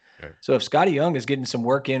cornerbacks. Okay. So if Scotty Young is getting some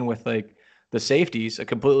work in with like the safeties, a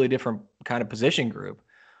completely different kind of position group,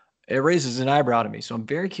 it raises an eyebrow to me. So I'm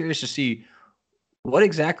very curious to see what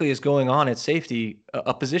exactly is going on at safety,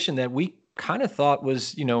 a position that we kind of thought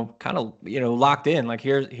was, locked in. Like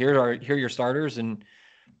here are your starters, and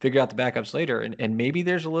figure out the backups later. And maybe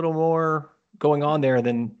there's a little more going on there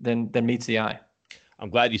than meets the eye.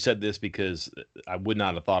 I'm glad you said this because I would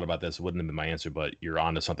not have thought about this. It wouldn't have been my answer, but you're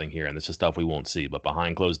onto something here. And this is stuff we won't see, but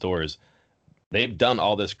behind closed doors, they've done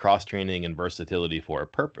all this cross training and versatility for a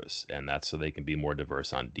purpose. And that's so they can be more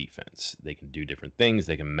diverse on defense. They can do different things.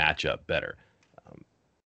 They can match up better.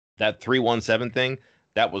 That 3-1-7 thing,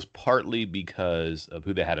 that was partly because of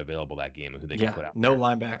who they had available that game and who they could put out. No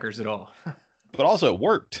linebackers at all. But also it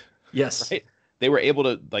worked. Yes. Right? They were able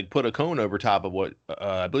to put a cone over top of what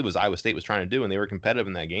I believe was Iowa State was trying to do, and they were competitive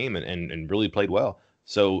in that game and really played well.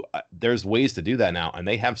 So there's ways to do that now, and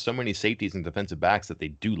they have so many safeties and defensive backs that they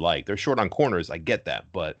do like. They're short on corners, I get that,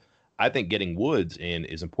 but I think getting Woods in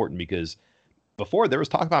is important because before there was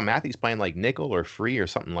talk about Matthews playing like nickel or free or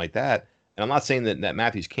something like that. And I'm not saying that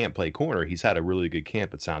Matthews can't play corner. He's had a really good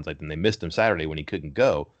camp, it sounds like, and they missed him Saturday when he couldn't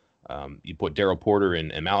go. You put Daryl Porter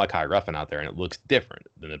and Malachi Ruffin out there, and it looks different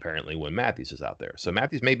than apparently when Matthews is out there. So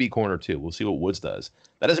Matthews may be corner too. We'll see what Woods does.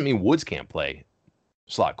 That doesn't mean Woods can't play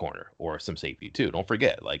slot corner or some safety too. Don't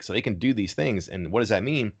forget, so they can do these things. And what does that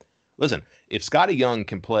mean? Listen, if Scotty Young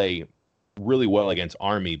can play really well against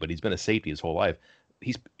Army, but he's been a safety his whole life,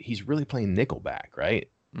 he's really playing nickel back, right?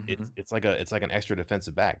 Mm-hmm. It's like an extra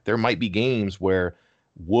defensive back. There might be games where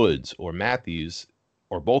Woods or Matthews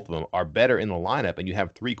or both of them are better in the lineup, and you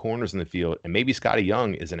have 3 corners in the field, and maybe Scotty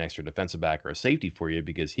Young is an extra defensive back or a safety for you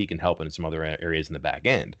because he can help in some other areas in the back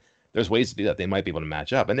end. There's ways to do that. They might be able to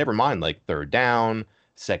match up. And never mind, like 3rd down,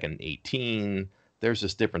 2nd 18. There's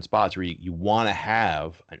just different spots where you want to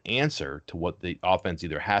have an answer to what the offense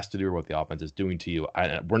either has to do or what the offense is doing to you.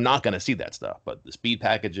 We're not going to see that stuff, but the speed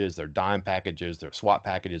packages, their dime packages, their swap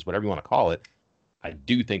packages, whatever you want to call it, I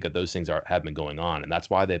do think that those things have been going on, and that's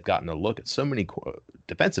why they've gotten a look at so many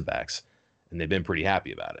defensive backs, and they've been pretty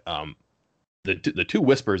happy about it. The 2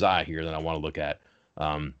 whispers I hear that I want to look at,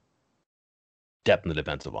 depth in the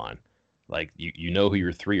defensive line. Like you know who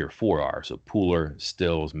your 3 or 4 are. So Pooler,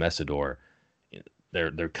 Stills, Messidor.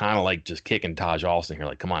 They're kind of like just kicking Taj Alston here.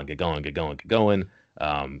 Like, come on, get going.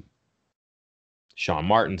 Sean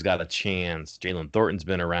Martin's got a chance. Jalen Thornton's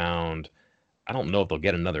been around. I don't know if they'll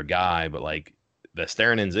get another guy, but like,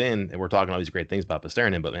 Vesterinen's in, and we're talking all these great things about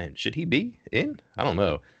Vesterinen, but man, should he be in? I don't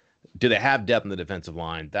know. Do they have depth in the defensive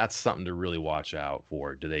line? That's something to really watch out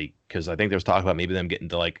for. Do they? Because I think there's talk about maybe them getting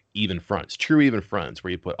to like even fronts, true even fronts,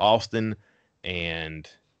 where you put Alston and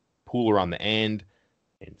Pooler on the end,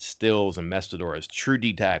 and Stills and Messidor as true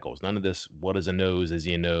D tackles. None of this, what is a nose? Is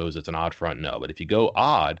he a nose? It's an odd front. No. But if you go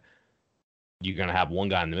odd, you're going to have one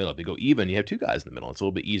guy in the middle. If you go even, you have 2 guys in the middle. It's a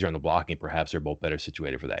little bit easier on the blocking. Perhaps they're both better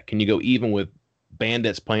situated for that. Can you go even with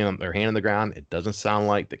Bandits playing on their hand on the ground? It doesn't sound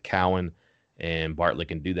like that Cowan and Bartlett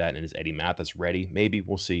can do that. And is Eddie Mathis ready? Maybe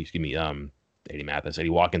we'll see. Eddie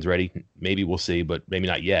Watkins ready? Maybe we'll see, but maybe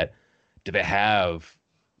not yet. Do they have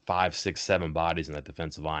 5, 6, 7 bodies in that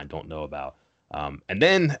defensive line? Don't know about. And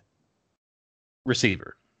then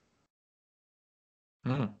receiver.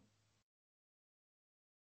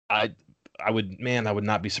 I would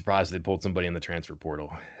not be surprised if they pulled somebody in the transfer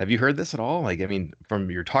portal. Have you heard this at all? Like, I mean, from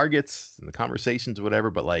your targets and the conversations or whatever,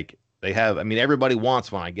 but like they have, I mean, everybody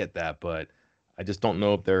wants one. I get that, but I just don't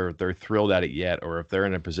know if they're thrilled at it yet, or if they're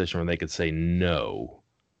in a position where they could say no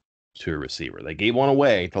to a receiver. They gave one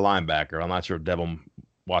away to linebacker. I'm not sure if Devin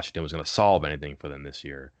Washington was going to solve anything for them this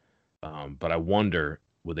year. But I wonder,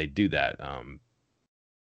 would they do that?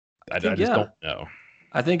 I just don't know.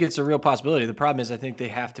 I think it's a real possibility. The problem is I think they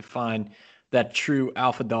have to find that true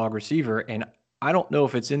alpha dog receiver, and I don't know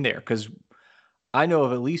if it's in there because I know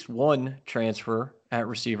of at least 1 transfer at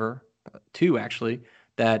receiver, 2 actually,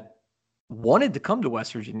 that wanted to come to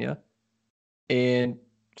West Virginia, and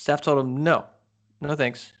staff told them no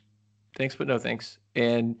thanks, but no thanks.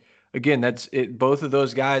 And again, that's it. Both of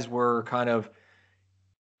those guys were kind of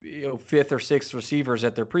 5th or 6th receivers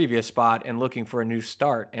at their previous spot and looking for a new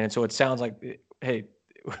start. And so it sounds like, hey,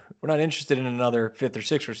 we're not interested in another 5th or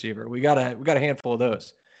 6th receiver. We got a handful of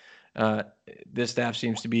those. This staff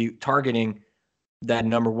seems to be targeting that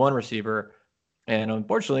number 1 receiver, and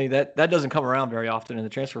unfortunately, that doesn't come around very often in the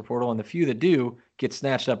transfer portal. And the few that do get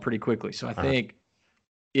snatched up pretty quickly. So I think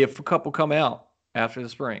if a couple come out after the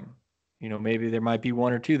spring, maybe there might be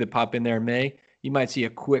 1 or 2 that pop in there in May. You might see a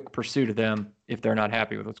quick pursuit of them if they're not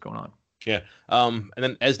happy with what's going on. Yeah. And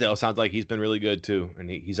then Esdale sounds like he's been really good too. And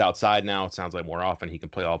he's outside now. It sounds like more often he can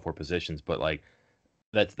play all 4 positions, but like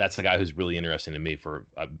that's the guy who's really interesting to me for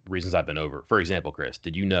reasons I've been over. For example, Chris,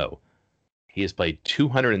 did you know he has played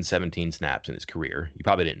 217 snaps in his career? You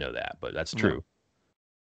probably didn't know that, but that's true. No.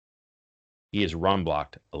 He has run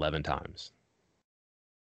blocked 11 times.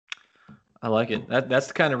 I like it. That's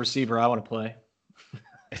the kind of receiver I want to play.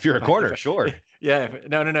 If you're a corner, sure. Yeah.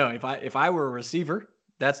 No. If I were a receiver,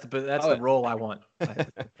 that's the role I want.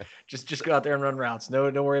 just go out there and run routes. No,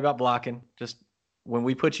 don't worry about blocking. Just when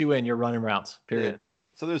we put you in, you're running routes. Period. Yeah.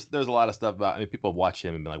 So there's a lot of stuff about. I mean, people have watched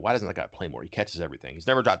him and been like, why doesn't that guy play more? He catches everything. He's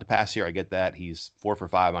never dropped a pass here. I get that. He's 4 for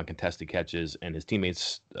 5 on contested catches, and his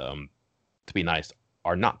teammates, to be nice,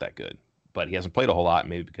 are not that good. But he hasn't played a whole lot,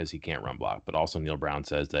 maybe because he can't run block. But also Neil Brown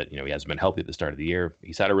says that, he hasn't been healthy at the start of the year.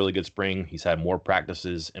 He's had a really good spring. He's had more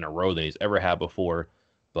practices in a row than he's ever had before.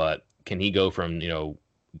 But can he go from,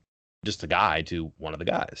 just a guy to one of the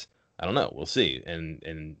guys? I don't know. We'll see.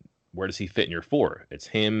 And where does he fit in your 4? It's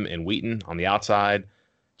him and Wheaton on the outside,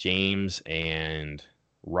 James and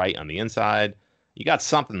Wright on the inside. You got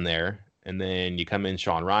something there. And then you come in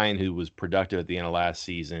Sean Ryan, who was productive at the end of last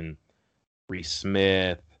season, Reese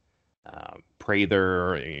Smith,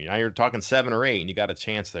 Prather. Now you're talking 7 or 8, and you got a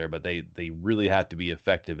chance there, but they really have to be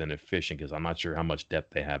effective and efficient because I'm not sure how much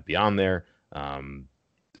depth they have beyond there.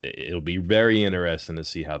 It'll be very interesting to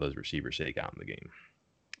see how those receivers shake out in the game.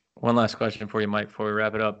 One last question for you, Mike, before we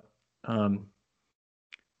wrap it up.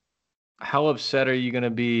 How upset are you going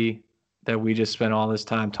to be that we just spent all this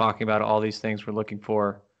time talking about all these things we're looking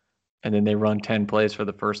for, and then they run 10 plays for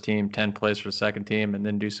the first team, 10 plays for the second team, and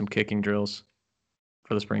then do some kicking drills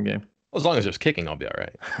for the spring game. Well, as long as there's kicking, I'll be all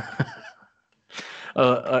right.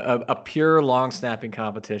 A pure long snapping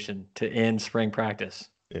competition to end spring practice.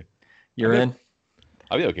 Yeah. You're in?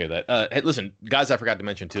 I'll be okay with that. Hey, listen, guys, I forgot to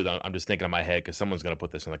mention too, though, I'm just thinking in my head because someone's going to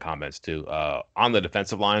put this in the comments too. On the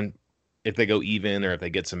defensive line, if they go even or if they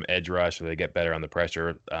get some edge rush or they get better on the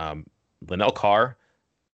pressure, Linnell Carr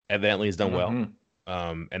evidently has done well.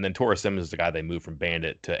 And then Torres Simmons is the guy they moved from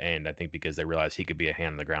bandit to end, I think, because they realized he could be a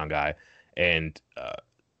hand on the ground guy. And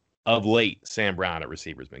of late, Sam Brown at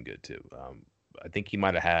receiver has been good too. I think he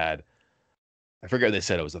might have had, I forget what they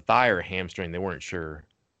said, it was a thigh or a hamstring. They weren't sure,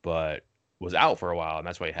 but was out for a while, and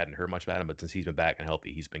that's why he hadn't heard much about him. But since he's been back and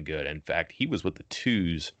healthy, he's been good. In fact, he was with the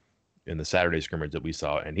twos in the Saturday scrimmage that we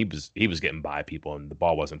saw, and he was getting by people, and the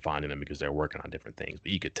ball wasn't finding him because they were working on different things.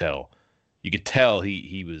 But you could tell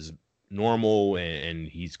he was normal, and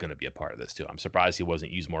he's going to be a part of this too. I'm surprised he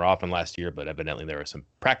wasn't used more often last year, but evidently there were some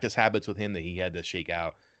practice habits with him that he had to shake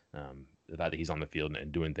out. The fact that he's on the field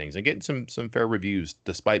and doing things and getting some fair reviews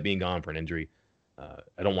despite being gone for an injury.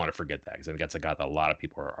 I don't want to forget that because I think that's a guy that a lot of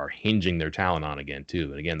people are hinging their talent on again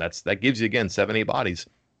too. And again, that gives you 7-8 bodies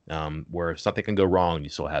where something can go wrong, you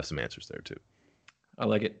still have some answers there too. I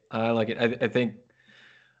like it. I think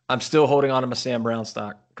I'm still holding on to my Sam Brown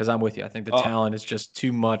stock because I'm with you. I think the talent is just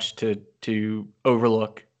too much to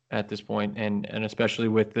overlook at this point, and especially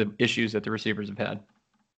with the issues that the receivers have had.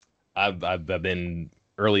 I've been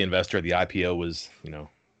early investor. The IPO was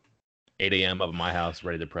 8 a.m. up at my house,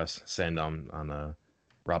 ready to press send on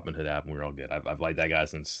Robinhood app, and we were all good. I've liked that guy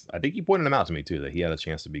since I think he pointed him out to me too, that he had a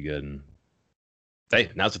chance to be good. And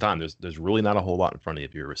hey, now's the time. There's really not a whole lot in front of you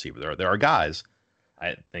if you're a receiver. There are guys.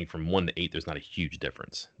 I think from 1 to 8, there's not a huge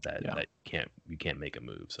difference that you can't make a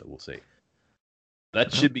move. So we'll see.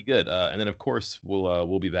 That should be good. And then of course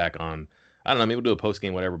we'll be back on. I don't know. Maybe we'll do a post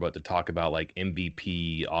game, whatever, but to talk about like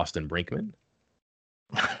MVP Austin Brinkman.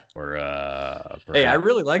 Or hey, I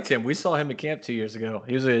really liked him. We saw him at camp 2 years ago.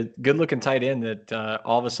 He was a good-looking tight end that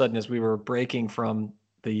all of a sudden, as we were breaking from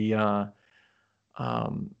the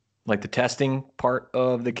like the testing part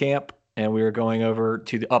of the camp, and we were going over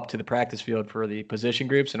up to the practice field for the position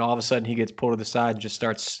groups, and all of a sudden he gets pulled to the side and just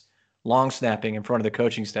starts long snapping in front of the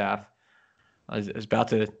coaching staff. I was about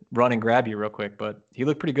to run and grab you real quick, but he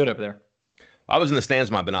looked pretty good over there. I was in the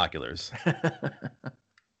stands with my binoculars.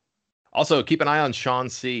 Also, keep an eye on Sean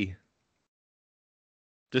C.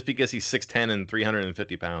 Just because he's 6'10" and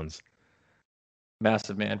 350 pounds.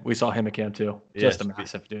 Massive, man. We saw him at camp too. Just a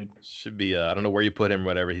massive dude. Should be, I don't know where you put him or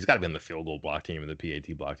whatever. He's got to be on the field goal block team or the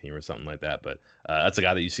PAT block team or something like that. But that's a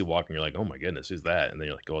guy that you see walking, you're like, oh my goodness, who's that? And then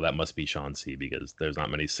you're like, oh, that must be Sean C. because there's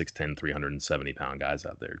not many 6'10", 370-pound guys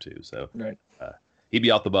out there too. So right. He'd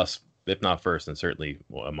be off the bus, if not first, and certainly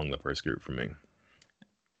among the first group for me.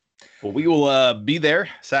 Well, we will be there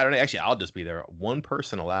Saturday. Actually, I'll just be there. One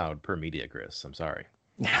person allowed per media, Chris. I'm sorry.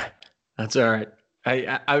 That's all right.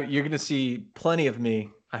 You're going to see plenty of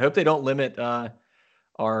me. I hope they don't limit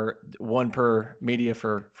our one per media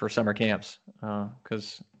for summer camps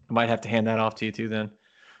because I might have to hand that off to you too then,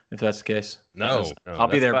 if that's the case. No, I'll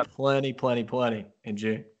be there plenty in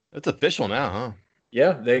June. It's official now, huh?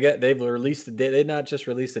 Yeah, they've released the date. They not just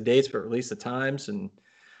released the dates, but released the times, and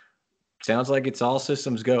sounds like it's all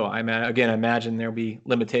systems go. I imagine there'll be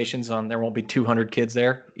limitations on. There won't be 200 kids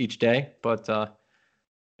there each day, but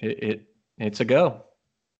it's a go.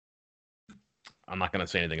 I'm not going to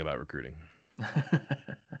say anything about recruiting.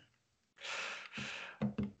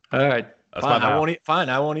 All right, fine.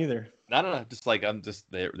 I won't either. No. Just like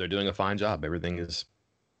they're doing a fine job. Everything is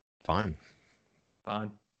fine.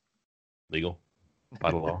 Fine. Legal.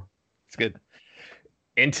 By the law. It's good.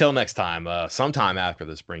 Until next time, sometime after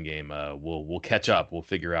the spring game, we'll catch up. We'll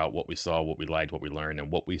figure out what we saw, what we liked, what we learned, and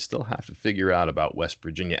what we still have to figure out about West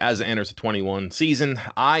Virginia as it enters the 21 season.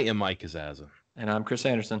 I am Mike Kazaza. And I'm Chris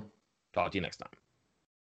Anderson. Talk to you next time.